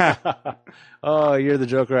laughs like, "Ha." Oh, you're the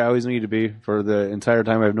Joker I always knew you to be for the entire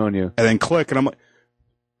time I've known you. And then click, and I'm like,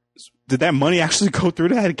 did that money actually go through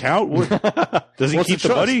that account? Does he keep the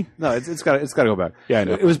money? No, it's got to go back. Yeah, I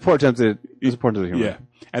know. It was poor attempt to humor. Yeah.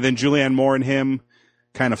 And then Julianne Moore and him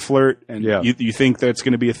kind of flirt, and you think that's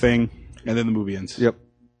going to be a thing, and then the movie ends. Yep.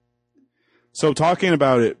 So talking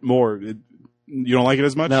about it more, you don't like it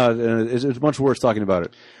as much? No, it's much worse talking about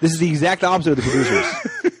it. This is the exact opposite of the producers.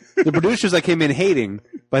 The producers I came in hating,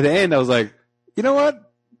 by the end I was like, you know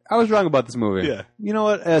what? I was wrong about this movie. Yeah. You know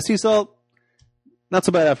what? Sea Salt, not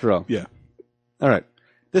so bad after all. Yeah. All right.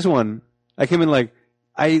 This one, I came in like,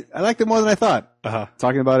 I liked it more than I thought.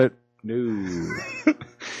 Talking about it, no.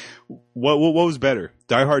 What was better,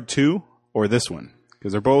 Die Hard 2 or this one?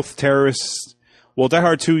 Because they're both terrorists. Well, Die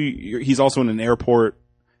Hard 2, he's also in an airport,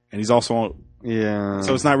 and he's also... Yeah.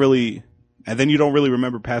 So it's not really... And then you don't really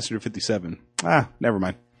remember Passenger 57. Never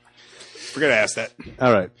mind. Forget I asked that.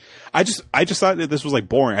 All right. I just thought that this was like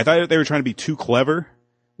boring. I thought they were trying to be too clever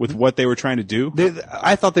with what they were trying to do.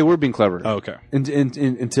 I thought they were being clever. Oh, okay.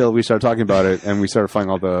 Until we started talking about it and we started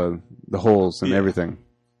finding all the holes and everything.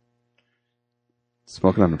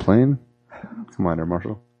 Smoking on the plane? Come on there,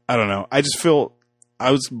 Marshall. I don't know. I just feel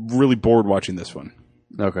I was really bored watching this one.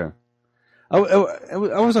 Okay. I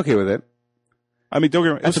was okay with it. I mean, don't get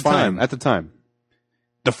me wrong, it was fine. At the time.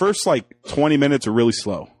 The first 20 minutes are really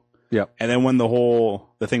slow. Yeah. And then when the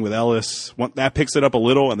thing with Ellis, that picks it up a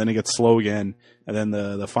little, and then it gets slow again, and then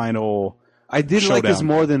the final I did showdown. like this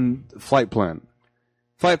more than Flight Plan.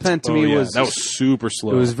 Flight Plan to me was... That was super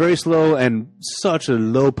slow. It was very slow and such a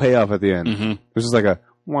low payoff at the end. It was just like a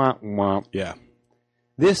wah, wah. Yeah.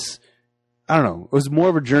 This, I don't know. It was more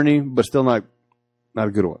of a journey, but still not a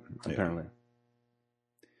good one, apparently.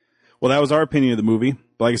 Well, that was our opinion of the movie.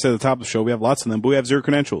 But like I said at the top of the show, we have lots of them, but we have 0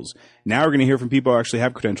 credentials. Now we're going to hear from people who actually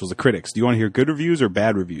have credentials, the critics. Do you want to hear good reviews or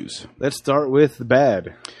bad reviews? Let's start with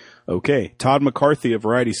bad. Okay. Todd McCarthy of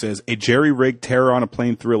Variety says, a jerry-rigged terror on a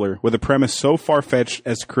plane thriller with a premise so far-fetched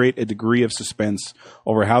as to create a degree of suspense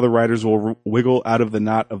over how the writers will wiggle out of the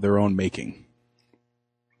knot of their own making.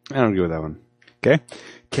 I don't agree with that one. Okay.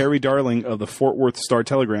 Carrie Darling of the Fort Worth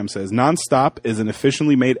Star-Telegram says, Nonstop is an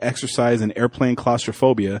efficiently made exercise in airplane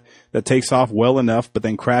claustrophobia that takes off well enough but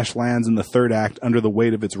then crash lands in the third act under the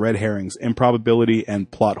weight of its red herrings, improbability, and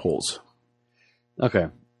plot holes. Okay.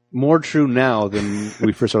 More true now than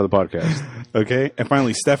we first started the podcast. Okay. And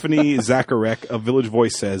finally, Stephanie Zacharek of Village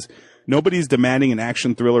Voice says, nobody's demanding an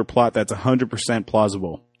action thriller plot that's 100%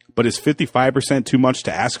 plausible, but is 55% too much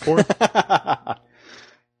to ask for?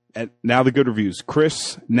 And now the good reviews.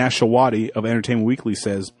 Chris Nashawati of Entertainment Weekly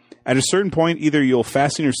says, at a certain point, either you'll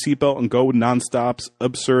fasten your seatbelt and go with Nonstop's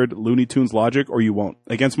absurd Looney Tunes logic, or you won't.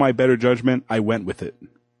 Against my better judgment, I went with it.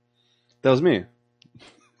 That was me.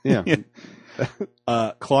 Yeah.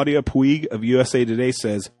 Claudia Puig of USA Today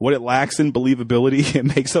says, what it lacks in believability, it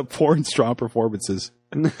makes up for in strong performances.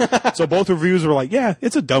 So both reviews were like, yeah,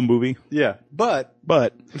 it's a dumb movie. Yeah. But.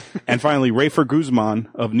 And finally, Rafer Guzman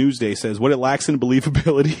of Newsday says, what it lacks in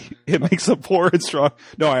believability, it makes up for in strong.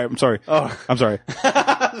 No, I'm sorry. Oh. I'm sorry.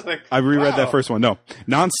 I reread that first one. No.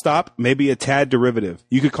 Nonstop, maybe a tad derivative.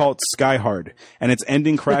 You could call it Sky Hard. And its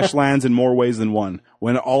ending crash lands in more ways than one.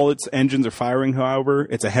 When all its engines are firing, however,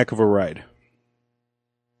 it's a heck of a ride.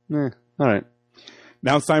 All right.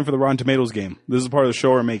 Now it's time for the Rotten Tomatoes game. This is part of the show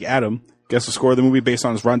where I make Adam guess the score of the movie based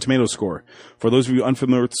on his Rotten Tomatoes score. For those of you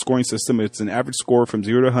unfamiliar with the scoring system, it's an average score from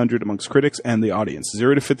 0 to 100 amongst critics and the audience.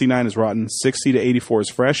 0 to 59 is rotten, 60 to 84 is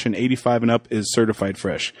fresh, and 85 and up is certified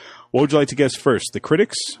fresh. What would you like to guess first, the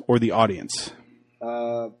critics or the audience?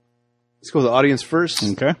 Let's go with the audience first.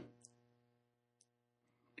 Okay.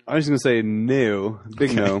 I'm just going to say no.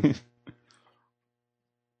 Big no.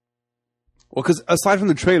 Well, because aside from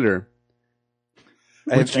the trailer...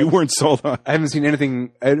 Which you weren't sold on. I haven't seen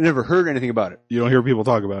anything. I've never heard anything about it. You don't hear people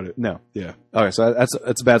talk about it? No. Yeah. Okay, so that's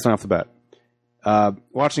a bad sign off the bat.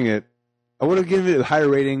 Watching it, I would have given it a higher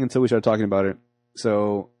rating until we started talking about it.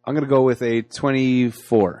 So I'm going to go with a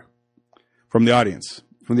 24. From the audience?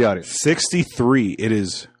 From the audience. 63. It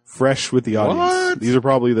is fresh with the audience. What? These are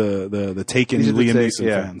probably the taken Liam Neeson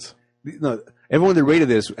fans. No, everyone that rated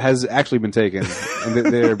this has actually been taken, and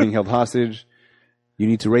they're being held hostage. You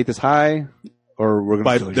need to rate this high... Or we're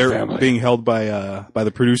going to kill your family. Being held by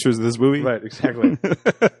the producers of this movie, right? Exactly.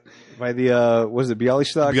 By the was it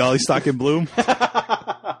Bialystok and Bloom?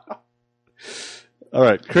 All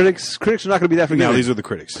right, critics are not going to be that forgiving. No, these are the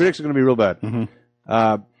critics. Critics are going to be real bad.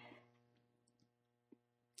 Mm-hmm.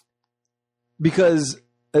 Because,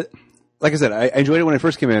 like I said, I enjoyed it when I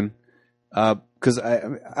first came in. Because I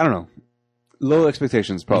don't know, low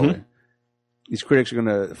expectations probably. Mm-hmm. These critics are going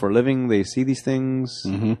to, for a living, they see these things,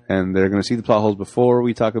 mm-hmm. and they're going to see the plot holes before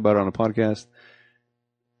we talk about it on a podcast.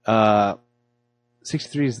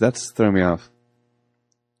 63 that's throwing me off.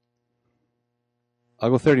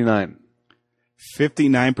 I'll go 39.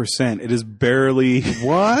 59%. It is barely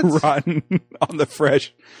rotten on the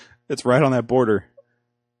fresh. It's right on that border.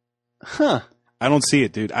 Huh. I don't see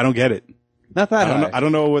it, dude. I don't get it. Not that high. I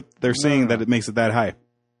don't know what they're saying that it makes it that high.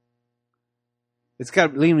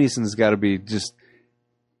 Liam Neeson's got to be just.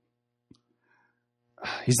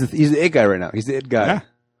 He's the it guy right now. He's the it guy. Yeah.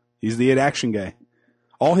 He's the it action guy.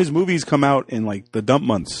 All his movies come out in like the dump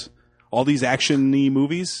months. All these action-y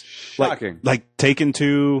movies. Shocking. Like Taken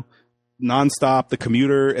 2, Nonstop, The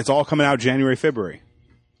Commuter. It's all coming out January, February.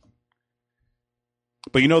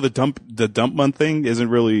 But you know the dump month thing isn't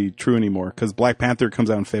really true anymore because Black Panther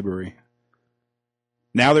comes out in February.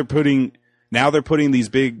 Now they're putting these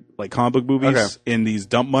big like comic book movies in these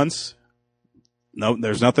dump months. No,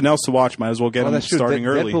 there's nothing else to watch. Might as well get them starting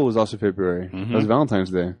early. Deadpool was also February. Mm-hmm. That was Valentine's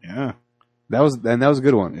Day. Yeah, that was a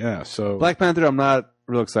good one. Yeah, so Black Panther, I'm not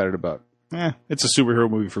real excited about. It's a superhero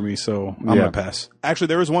movie for me, so I'm gonna pass. Actually,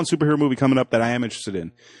 there is one superhero movie coming up that I am interested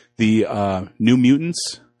in. The New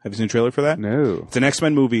Mutants. Have you seen a trailer for that? No. It's an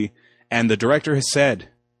X-Men movie, and the director has said,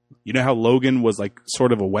 you know how Logan was like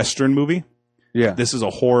sort of a Western movie? Yeah. This is a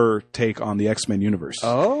horror take on the X-Men universe.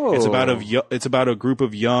 Oh. It's about a group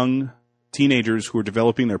of young teenagers who are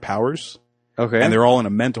developing their powers. Okay. And they're all in a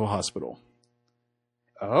mental hospital.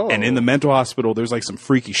 Oh. And in the mental hospital, there's like some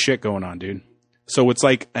freaky shit going on, dude. So it's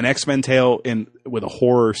like an X-Men tale with a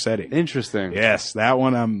horror setting. Interesting. Yes, that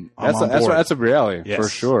one I'm on board. That's a reality, yes. for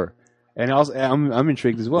sure. And also, I'm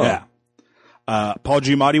intrigued as well. Yeah. Paul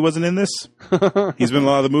Giamatti wasn't in this. He's been in a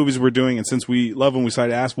lot of the movies we're doing, and since we love him, we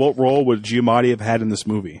decided to ask, what role would Giamatti have had in this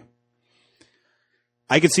movie?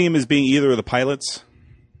 I could see him as being either of the pilots,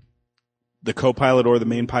 the co-pilot or the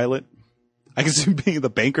main pilot. I could see him being the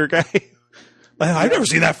banker guy. I've never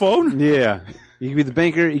seen that phone. Yeah. You could be the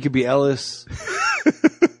banker. You could be Ellis.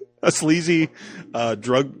 A sleazy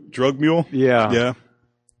drug mule. Yeah. Yeah.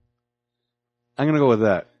 I'm going to go with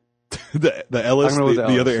that. the Ellis,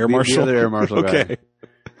 the other air marshal. The other air marshal okay. Guy.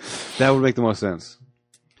 That would make the most sense.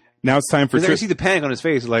 Now it's time for. I see the panic on his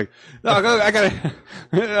face. Like, no, I gotta.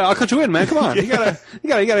 I'll cut you in, man. Come on, yeah. you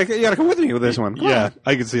gotta come with me with this one. Come on.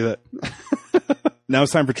 I can see that. Now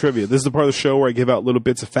it's time for trivia. This is the part of the show where I give out little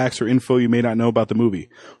bits of facts or info you may not know about the movie.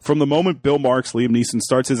 From the moment Bill Marks, Liam Neeson,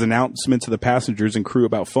 starts his announcement to the passengers and crew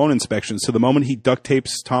about phone inspections to the moment he duct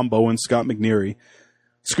tapes Tom Bowen, Scoot McNairy,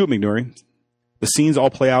 the scenes all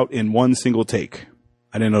play out in one single take.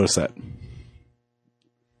 I didn't notice that.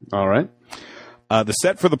 All right. The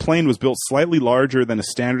set for the plane was built slightly larger than a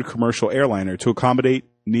standard commercial airliner to accommodate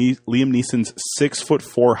Liam Neeson's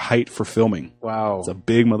 6'4" height for filming. Wow. It's a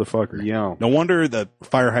big motherfucker. Yeah. No wonder the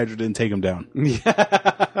fire hydrant didn't take him down.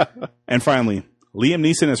 And finally, Liam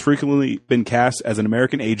Neeson has frequently been cast as an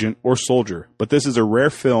American agent or soldier, but this is a rare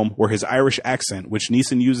film where his Irish accent, which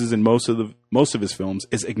Neeson uses in most of his films,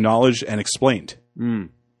 is acknowledged and explained.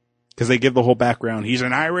 Because they give the whole background. He's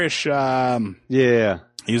an Irish... yeah.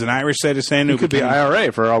 He's an Irish citizen. He could be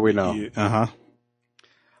IRA for all we know.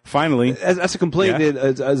 Finally. That's a complaint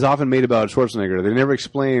that is often made about Schwarzenegger. They never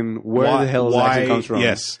explain where the hell his accent comes from.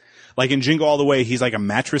 Yes. Like in Jingle All the Way, he's like a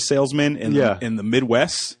mattress salesman in the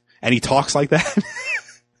Midwest, and he talks like that.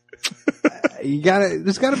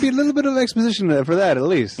 There's gotta be a little bit of exposition for that at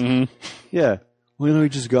least. Mm-hmm. Yeah. Well, he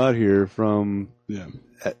just got here from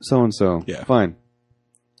so and so. Yeah. Fine.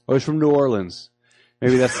 Oh, he's from New Orleans.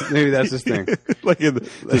 Maybe that's his thing. Like in the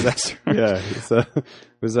Disaster Artist. Yeah.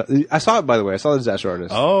 I saw it, by the way. I saw the Disaster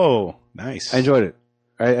Artist. Oh, nice. I enjoyed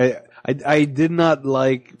it. I did not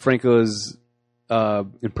like Franco's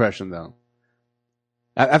impression though.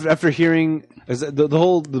 After hearing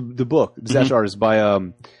the book Disaster Artist by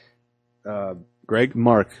Greg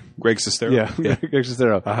Sestero. Yeah. Greg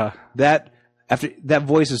Sestero. Uh-huh. That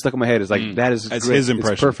voice is stuck in my head. It's like that's That's great. his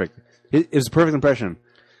impression. It's perfect. It was a perfect impression.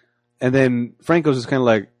 And then Franco's is kind of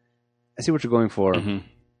like, I see what you're going for. Mm-hmm.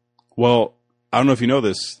 Well, I don't know if you know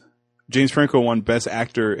this. James Franco won Best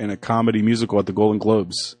Actor in a Comedy Musical at the Golden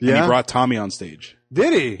Globes. Yeah? And he brought Tommy on stage.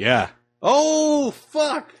 Did he? Yeah. Oh,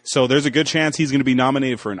 fuck. So there's a good chance he's going to be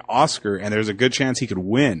nominated for an Oscar, and there's a good chance he could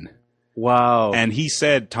win. Wow. And he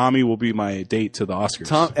said Tommy will be my date to the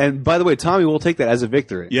Oscars. And by the way, Tommy will take that as a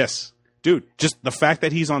victory. Yes. Dude, just the fact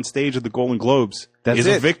that he's on stage at the Golden Globes That's is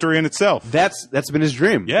it. a victory in itself. That's been his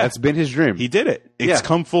dream. Yeah. That's been his dream. He did it. It's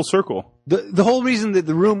come full circle. The whole reason that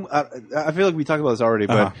the room, I feel like we talked about this already,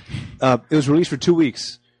 but it was released for 2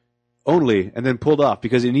 weeks only, and then pulled off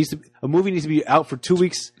because a movie needs to be out for 2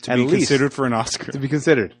 weeks To at be least considered for an Oscar. to be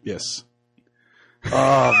considered. Yes.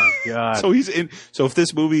 Oh my god! So he's in. So if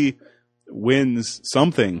this movie wins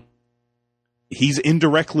something, he's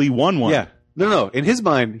indirectly won one. Yeah. No. In his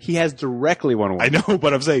mind, he has directly won one. I know,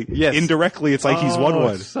 but I'm saying indirectly, it's like he's won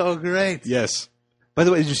one. So great. Yes. By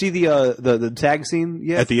the way, did you see the tag scene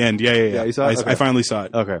yet? At the end, yeah. You saw it? Okay. I finally saw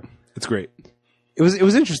it. Okay. It's great. It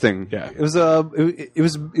was interesting. Yeah. It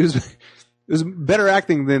was better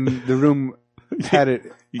acting than The Room had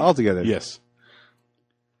it altogether. Yes.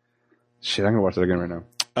 Shit, I'm gonna watch that again right now.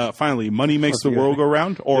 Finally, Money Makes the World Go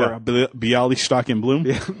Round, or Bialystok in Bloom.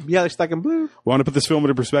 Yeah, it's stuck in blue. We want to put this film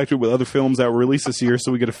into perspective with other films that were released this year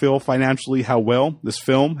so we get a feel financially how well this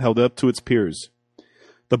film held up to its peers.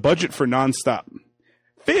 The budget for Nonstop.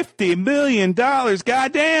 $50 million.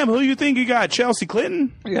 Goddamn, who you think you got? Chelsea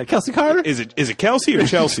Clinton? Yeah, Kelsey Carter. Is it Kelsey or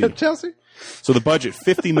Chelsea? Chelsea. So the budget,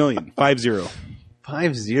 $50 million, 50.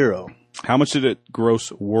 5-0. How much did it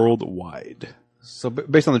gross worldwide? So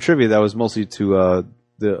based on the trivia, that was mostly to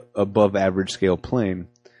the above average scale plane.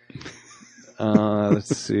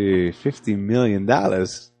 Let's see, $50 million. I'm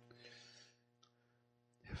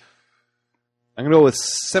gonna go with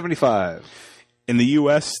 75. In the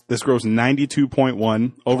U.S., this grossed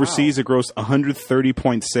 92.1. Overseas, it grossed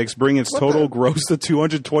 130.6, bringing its total gross to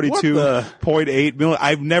 222.8 million.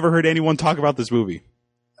 I've never heard anyone talk about this movie.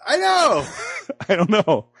 I know. I don't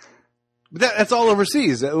know. But that's all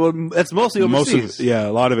overseas. That's mostly overseas. A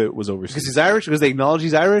lot of it was overseas. Because he's Irish? Because they acknowledge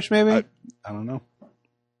he's Irish, maybe? I don't know.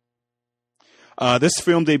 This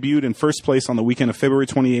film debuted in first place on the weekend of February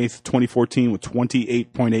 28th, 2014 with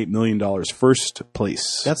 $28.8 million. First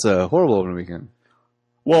place. That's a horrible opening weekend.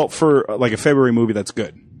 Well, for like a February movie, that's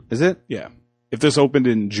good. Is it? Yeah. If this opened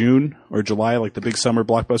in June or July, like the big summer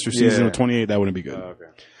blockbuster season of 28, that wouldn't be good. Okay.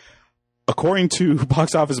 According to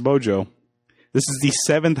Box Office Mojo, this is the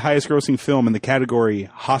 7th highest grossing film in the category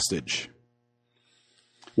hostage.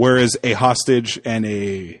 Whereas a hostage and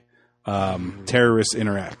a terrorist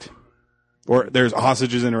interact. Or there's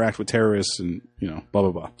hostages interact with terrorists and, blah,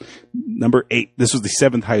 blah, blah. Number 8. This was the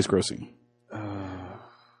 7th highest grossing.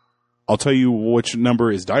 I'll tell you which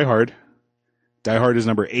number is Die Hard. Die Hard is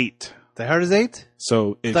number 8. Die Hard is 8?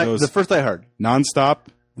 So it goes the first Die Hard. Nonstop,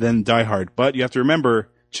 then Die Hard. But you have to remember,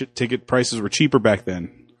 ticket prices were cheaper back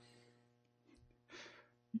then.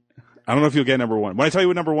 I don't know if you'll get number 1. When I tell you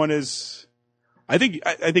what number 1 is, I think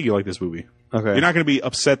you like this movie. Okay. You're not going to be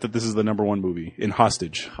upset that this is the number 1 movie in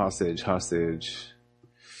Hostage. Hostage.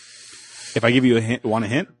 If I give you a hint, want a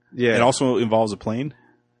hint? Yeah. It also involves a plane.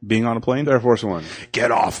 Being on a plane. Air Force One. Get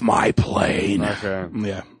off my plane. Okay.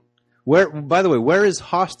 Yeah. By the way, where is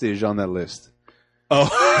Hostage on that list? Oh,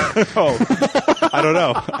 I don't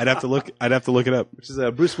know. I'd have to look it up. Which is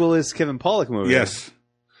a Bruce Willis, Kevin Pollak movie. Yes.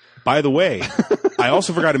 By the way, I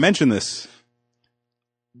also forgot to mention this.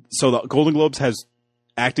 So the Golden Globes has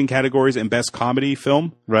acting categories in Best Comedy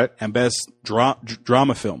Film, right, and Best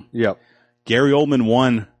Drama Film. Yep. Gary Oldman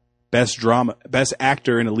won Best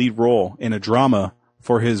Actor in a Lead Role in a Drama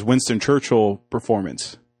for his Winston Churchill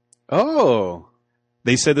performance. Oh.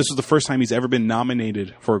 They said this was the first time he's ever been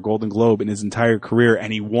nominated for a Golden Globe in his entire career,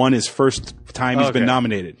 and he won his first time he's been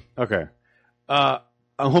nominated. Okay. I'm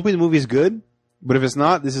hoping the movie is good, but if it's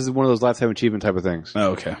not, this is one of those lifetime achievement type of things.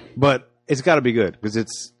 Oh, okay. But it's got to be good, because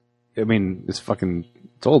it's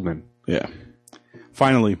Oldman. Yeah.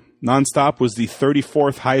 Finally, Nonstop was the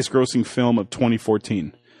 34th highest grossing film of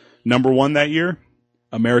 2014. Number 1 that year,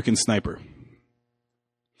 American Sniper.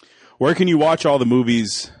 Where can you watch all the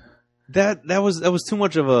movies? That was too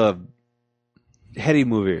much of a heady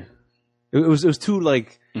movie. It was too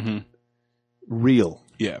like real.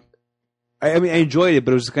 Yeah. I mean, I enjoyed it,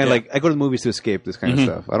 but it was kind of like I go to the movies to escape this kind of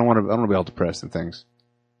stuff. I don't want to be all depressed and things.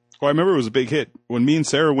 Well, I remember it was a big hit when me and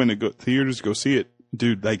Sarah went to theaters to go see it.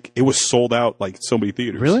 Dude, like it was sold out like so many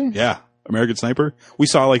theaters. Really? Yeah. American Sniper. We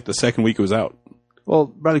saw like the second week it was out. Well,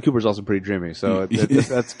 Bradley Cooper's also pretty dreamy, so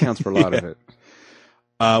that counts for a lot of it.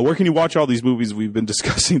 Where can you watch all these movies we've been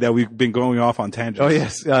discussing that we've been going off on tangents? Oh,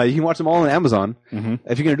 yes. You can watch them all on Amazon.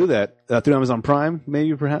 If you're going to do that, through Amazon Prime,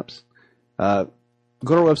 maybe, perhaps. Go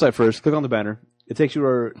to our website first. Click on the banner. It takes you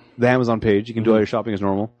to the Amazon page. You can do all your shopping as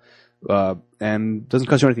normal. And doesn't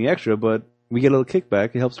cost you anything extra, but we get a little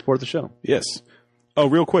kickback. It helps support the show. Yes. Oh,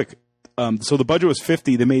 real quick. So the budget was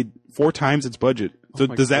 $50. They made 4 times its budget. So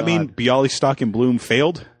does that mean Bialystok and Bloom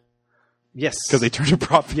failed? Yes. Because they turned a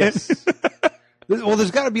profit? Yes. Well,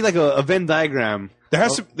 there's got to be like a Venn diagram. There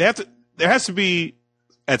has to be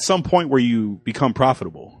at some point where you become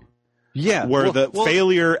profitable. Yeah. Where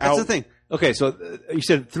failure that's the thing. Okay, so you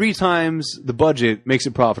said 3 times the budget makes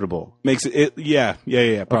it profitable. Makes it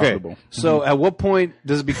profitable. Okay. So at what point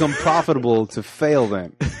does it become profitable to fail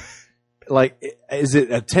then? Like, is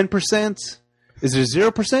it at 10%? Is it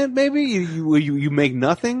 0% maybe? You make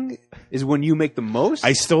nothing? Is when you make the most?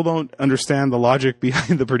 I still don't understand the logic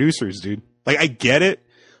behind the producers, dude. Like, I get it,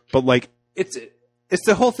 but like... It's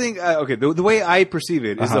the whole thing... okay, the way I perceive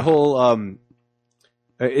it is the whole... in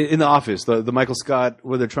The Office, the Michael Scott,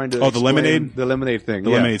 where they're trying to... Oh, the lemonade? The lemonade thing. The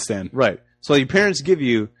lemonade stand. Right. So your parents give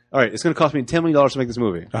you... All right, it's going to cost me $10 million to make this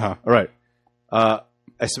movie. Uh-huh. All right. I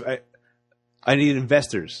need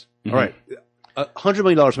investors. All right. $100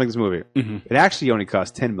 million to make this movie. It actually only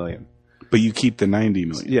costs $10 million. But you keep the $90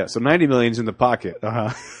 million. Yeah, so $90 million is in the pocket.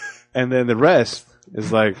 Uh-huh. And then the rest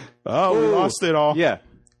is like... Oh, we lost it all. Yeah.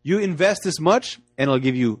 You invest this much, and it'll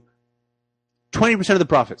give you 20% of the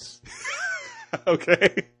profits.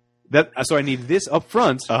 Okay. So I need this up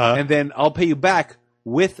front, and then I'll pay you back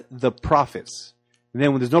with the profits. And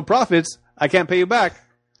then when there's no profits, I can't pay you back.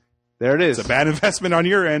 There it is. It's a bad investment on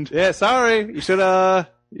your end. Yeah, sorry. You should have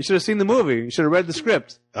seen the movie. You should have read the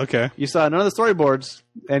script. Okay. You saw none of the storyboards,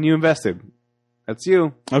 and you invested. That's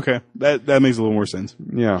you. Okay. That makes a little more sense.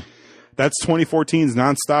 Yeah. That's 2014's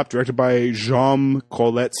Nonstop, directed by Jean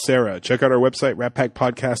Colette Serra. Check out our website,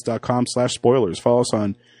 ratpackpodcast.com/spoilers. Follow us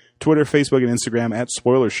on Twitter, Facebook, and Instagram at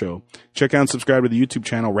Spoiler Show. Check out and subscribe to the YouTube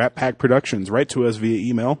channel, Rat Pack Productions. Write to us via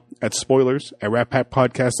email at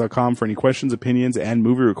spoilers@ratpackpodcast.com for any questions, opinions, and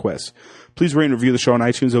movie requests. Please rate and review the show on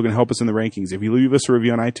iTunes. It can help us in the rankings. If you leave us a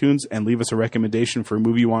review on iTunes and leave us a recommendation for a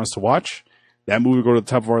movie you want us to watch, that movie will go to the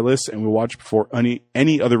top of our list, and we'll watch before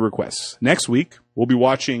any other requests. Next week, we'll be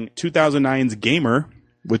watching 2009's Gamer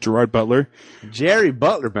with Gerard Butler. Jerry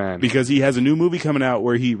Butler, man. Because he has a new movie coming out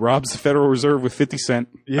where he robs the Federal Reserve with 50 Cent.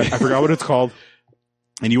 Yeah. I forgot what it's called.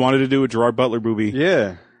 And you wanted to do a Gerard Butler movie.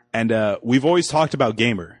 Yeah. And we've always talked about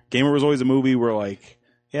Gamer. Gamer was always a movie where, like,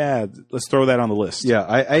 yeah, let's throw that on the list. Yeah,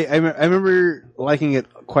 I remember liking it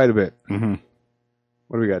quite a bit. Mm-hmm.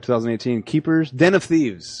 What do we got? 2018 Keepers? Den of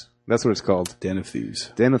Thieves. That's what it's called. Den of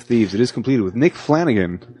Thieves. Den of Thieves. It is completed with Nick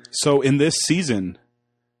Flanagan. So in this season,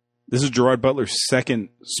 this is Gerard Butler's second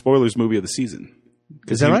spoilers movie of the season.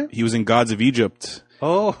 Is that right? He was in Gods of Egypt.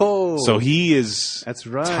 Oh. So he is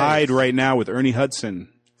tied right now with Ernie Hudson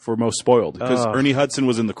for most spoiled. Because Ernie Hudson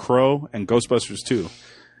was in The Crow and Ghostbusters 2.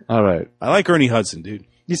 All right. I like Ernie Hudson, dude.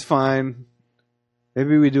 He's fine.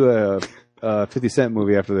 Maybe we do a 50 Cent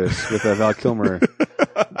movie after this with Val Kilmer.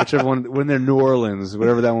 Whichever one, when they're in New Orleans,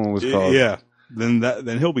 whatever that one was called. Yeah.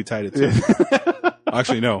 Then he'll be tied too.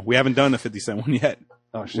 Actually, no. We haven't done a 50 Cent one yet.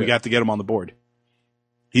 Oh, shit. We have to get him on the board.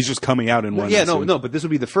 He's just coming out in one. Yeah, no, but this will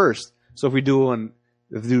be the first. So if we do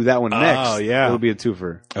that one next, it'll be a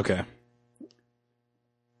twofer. Okay.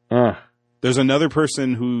 There's another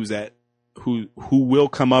person who will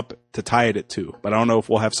come up to tie it at 2, but I don't know if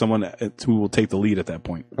we'll have someone who will take the lead at that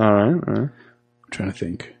point. All right. I'm trying to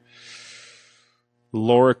think.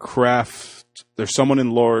 Laura Croft. There's someone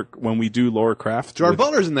in Laura when we do Laura Croft. Gerard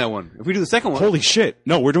Butler's in that one. If we do the second one, holy shit!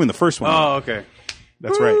 No, we're doing the first one. Oh, okay.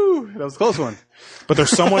 That's right. That was a close one. But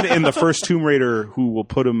there's someone in the first Tomb Raider who will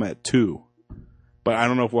put him at 2. But I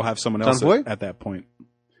don't know if we'll have someone else at that point.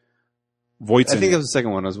 Voight's I think it was the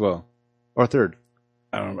second one as well, or third.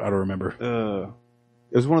 I don't remember.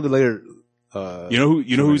 It was one of the later. You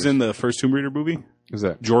know who's in the first Tomb Raider movie? Who's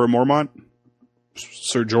that? Jorah Mormont.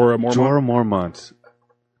 Sir Jorah Mormont. Jorah Mormont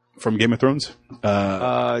from Game of Thrones.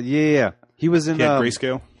 Yeah. He was in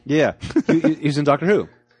Grayscale. Yeah, he was in Doctor Who.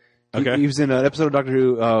 Okay. He was in an episode of Doctor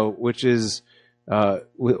Who, which is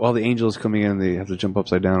with all the angels coming in and they have to jump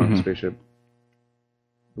upside down on the spaceship.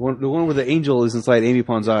 The one where the angel is inside Amy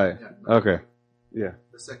Pond's eye. Yeah. Okay. Yeah.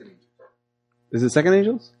 The second angel. Is it Second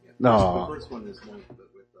Angels? Yeah. No. The first one is one with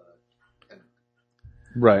Tennant.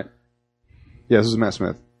 Right. Yeah, this is Matt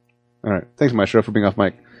Smith. All right. Thanks, Maestro, for being off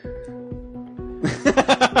mic.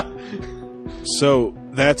 So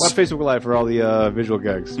that's Watch Facebook Live for all the visual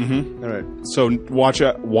gags. Mm-hmm. All right. So watch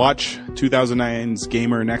 2009's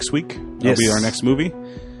Gamer next week. That'll Yes. be our next movie.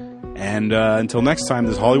 And until next time,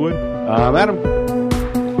 this is Hollywood. I'm Adam.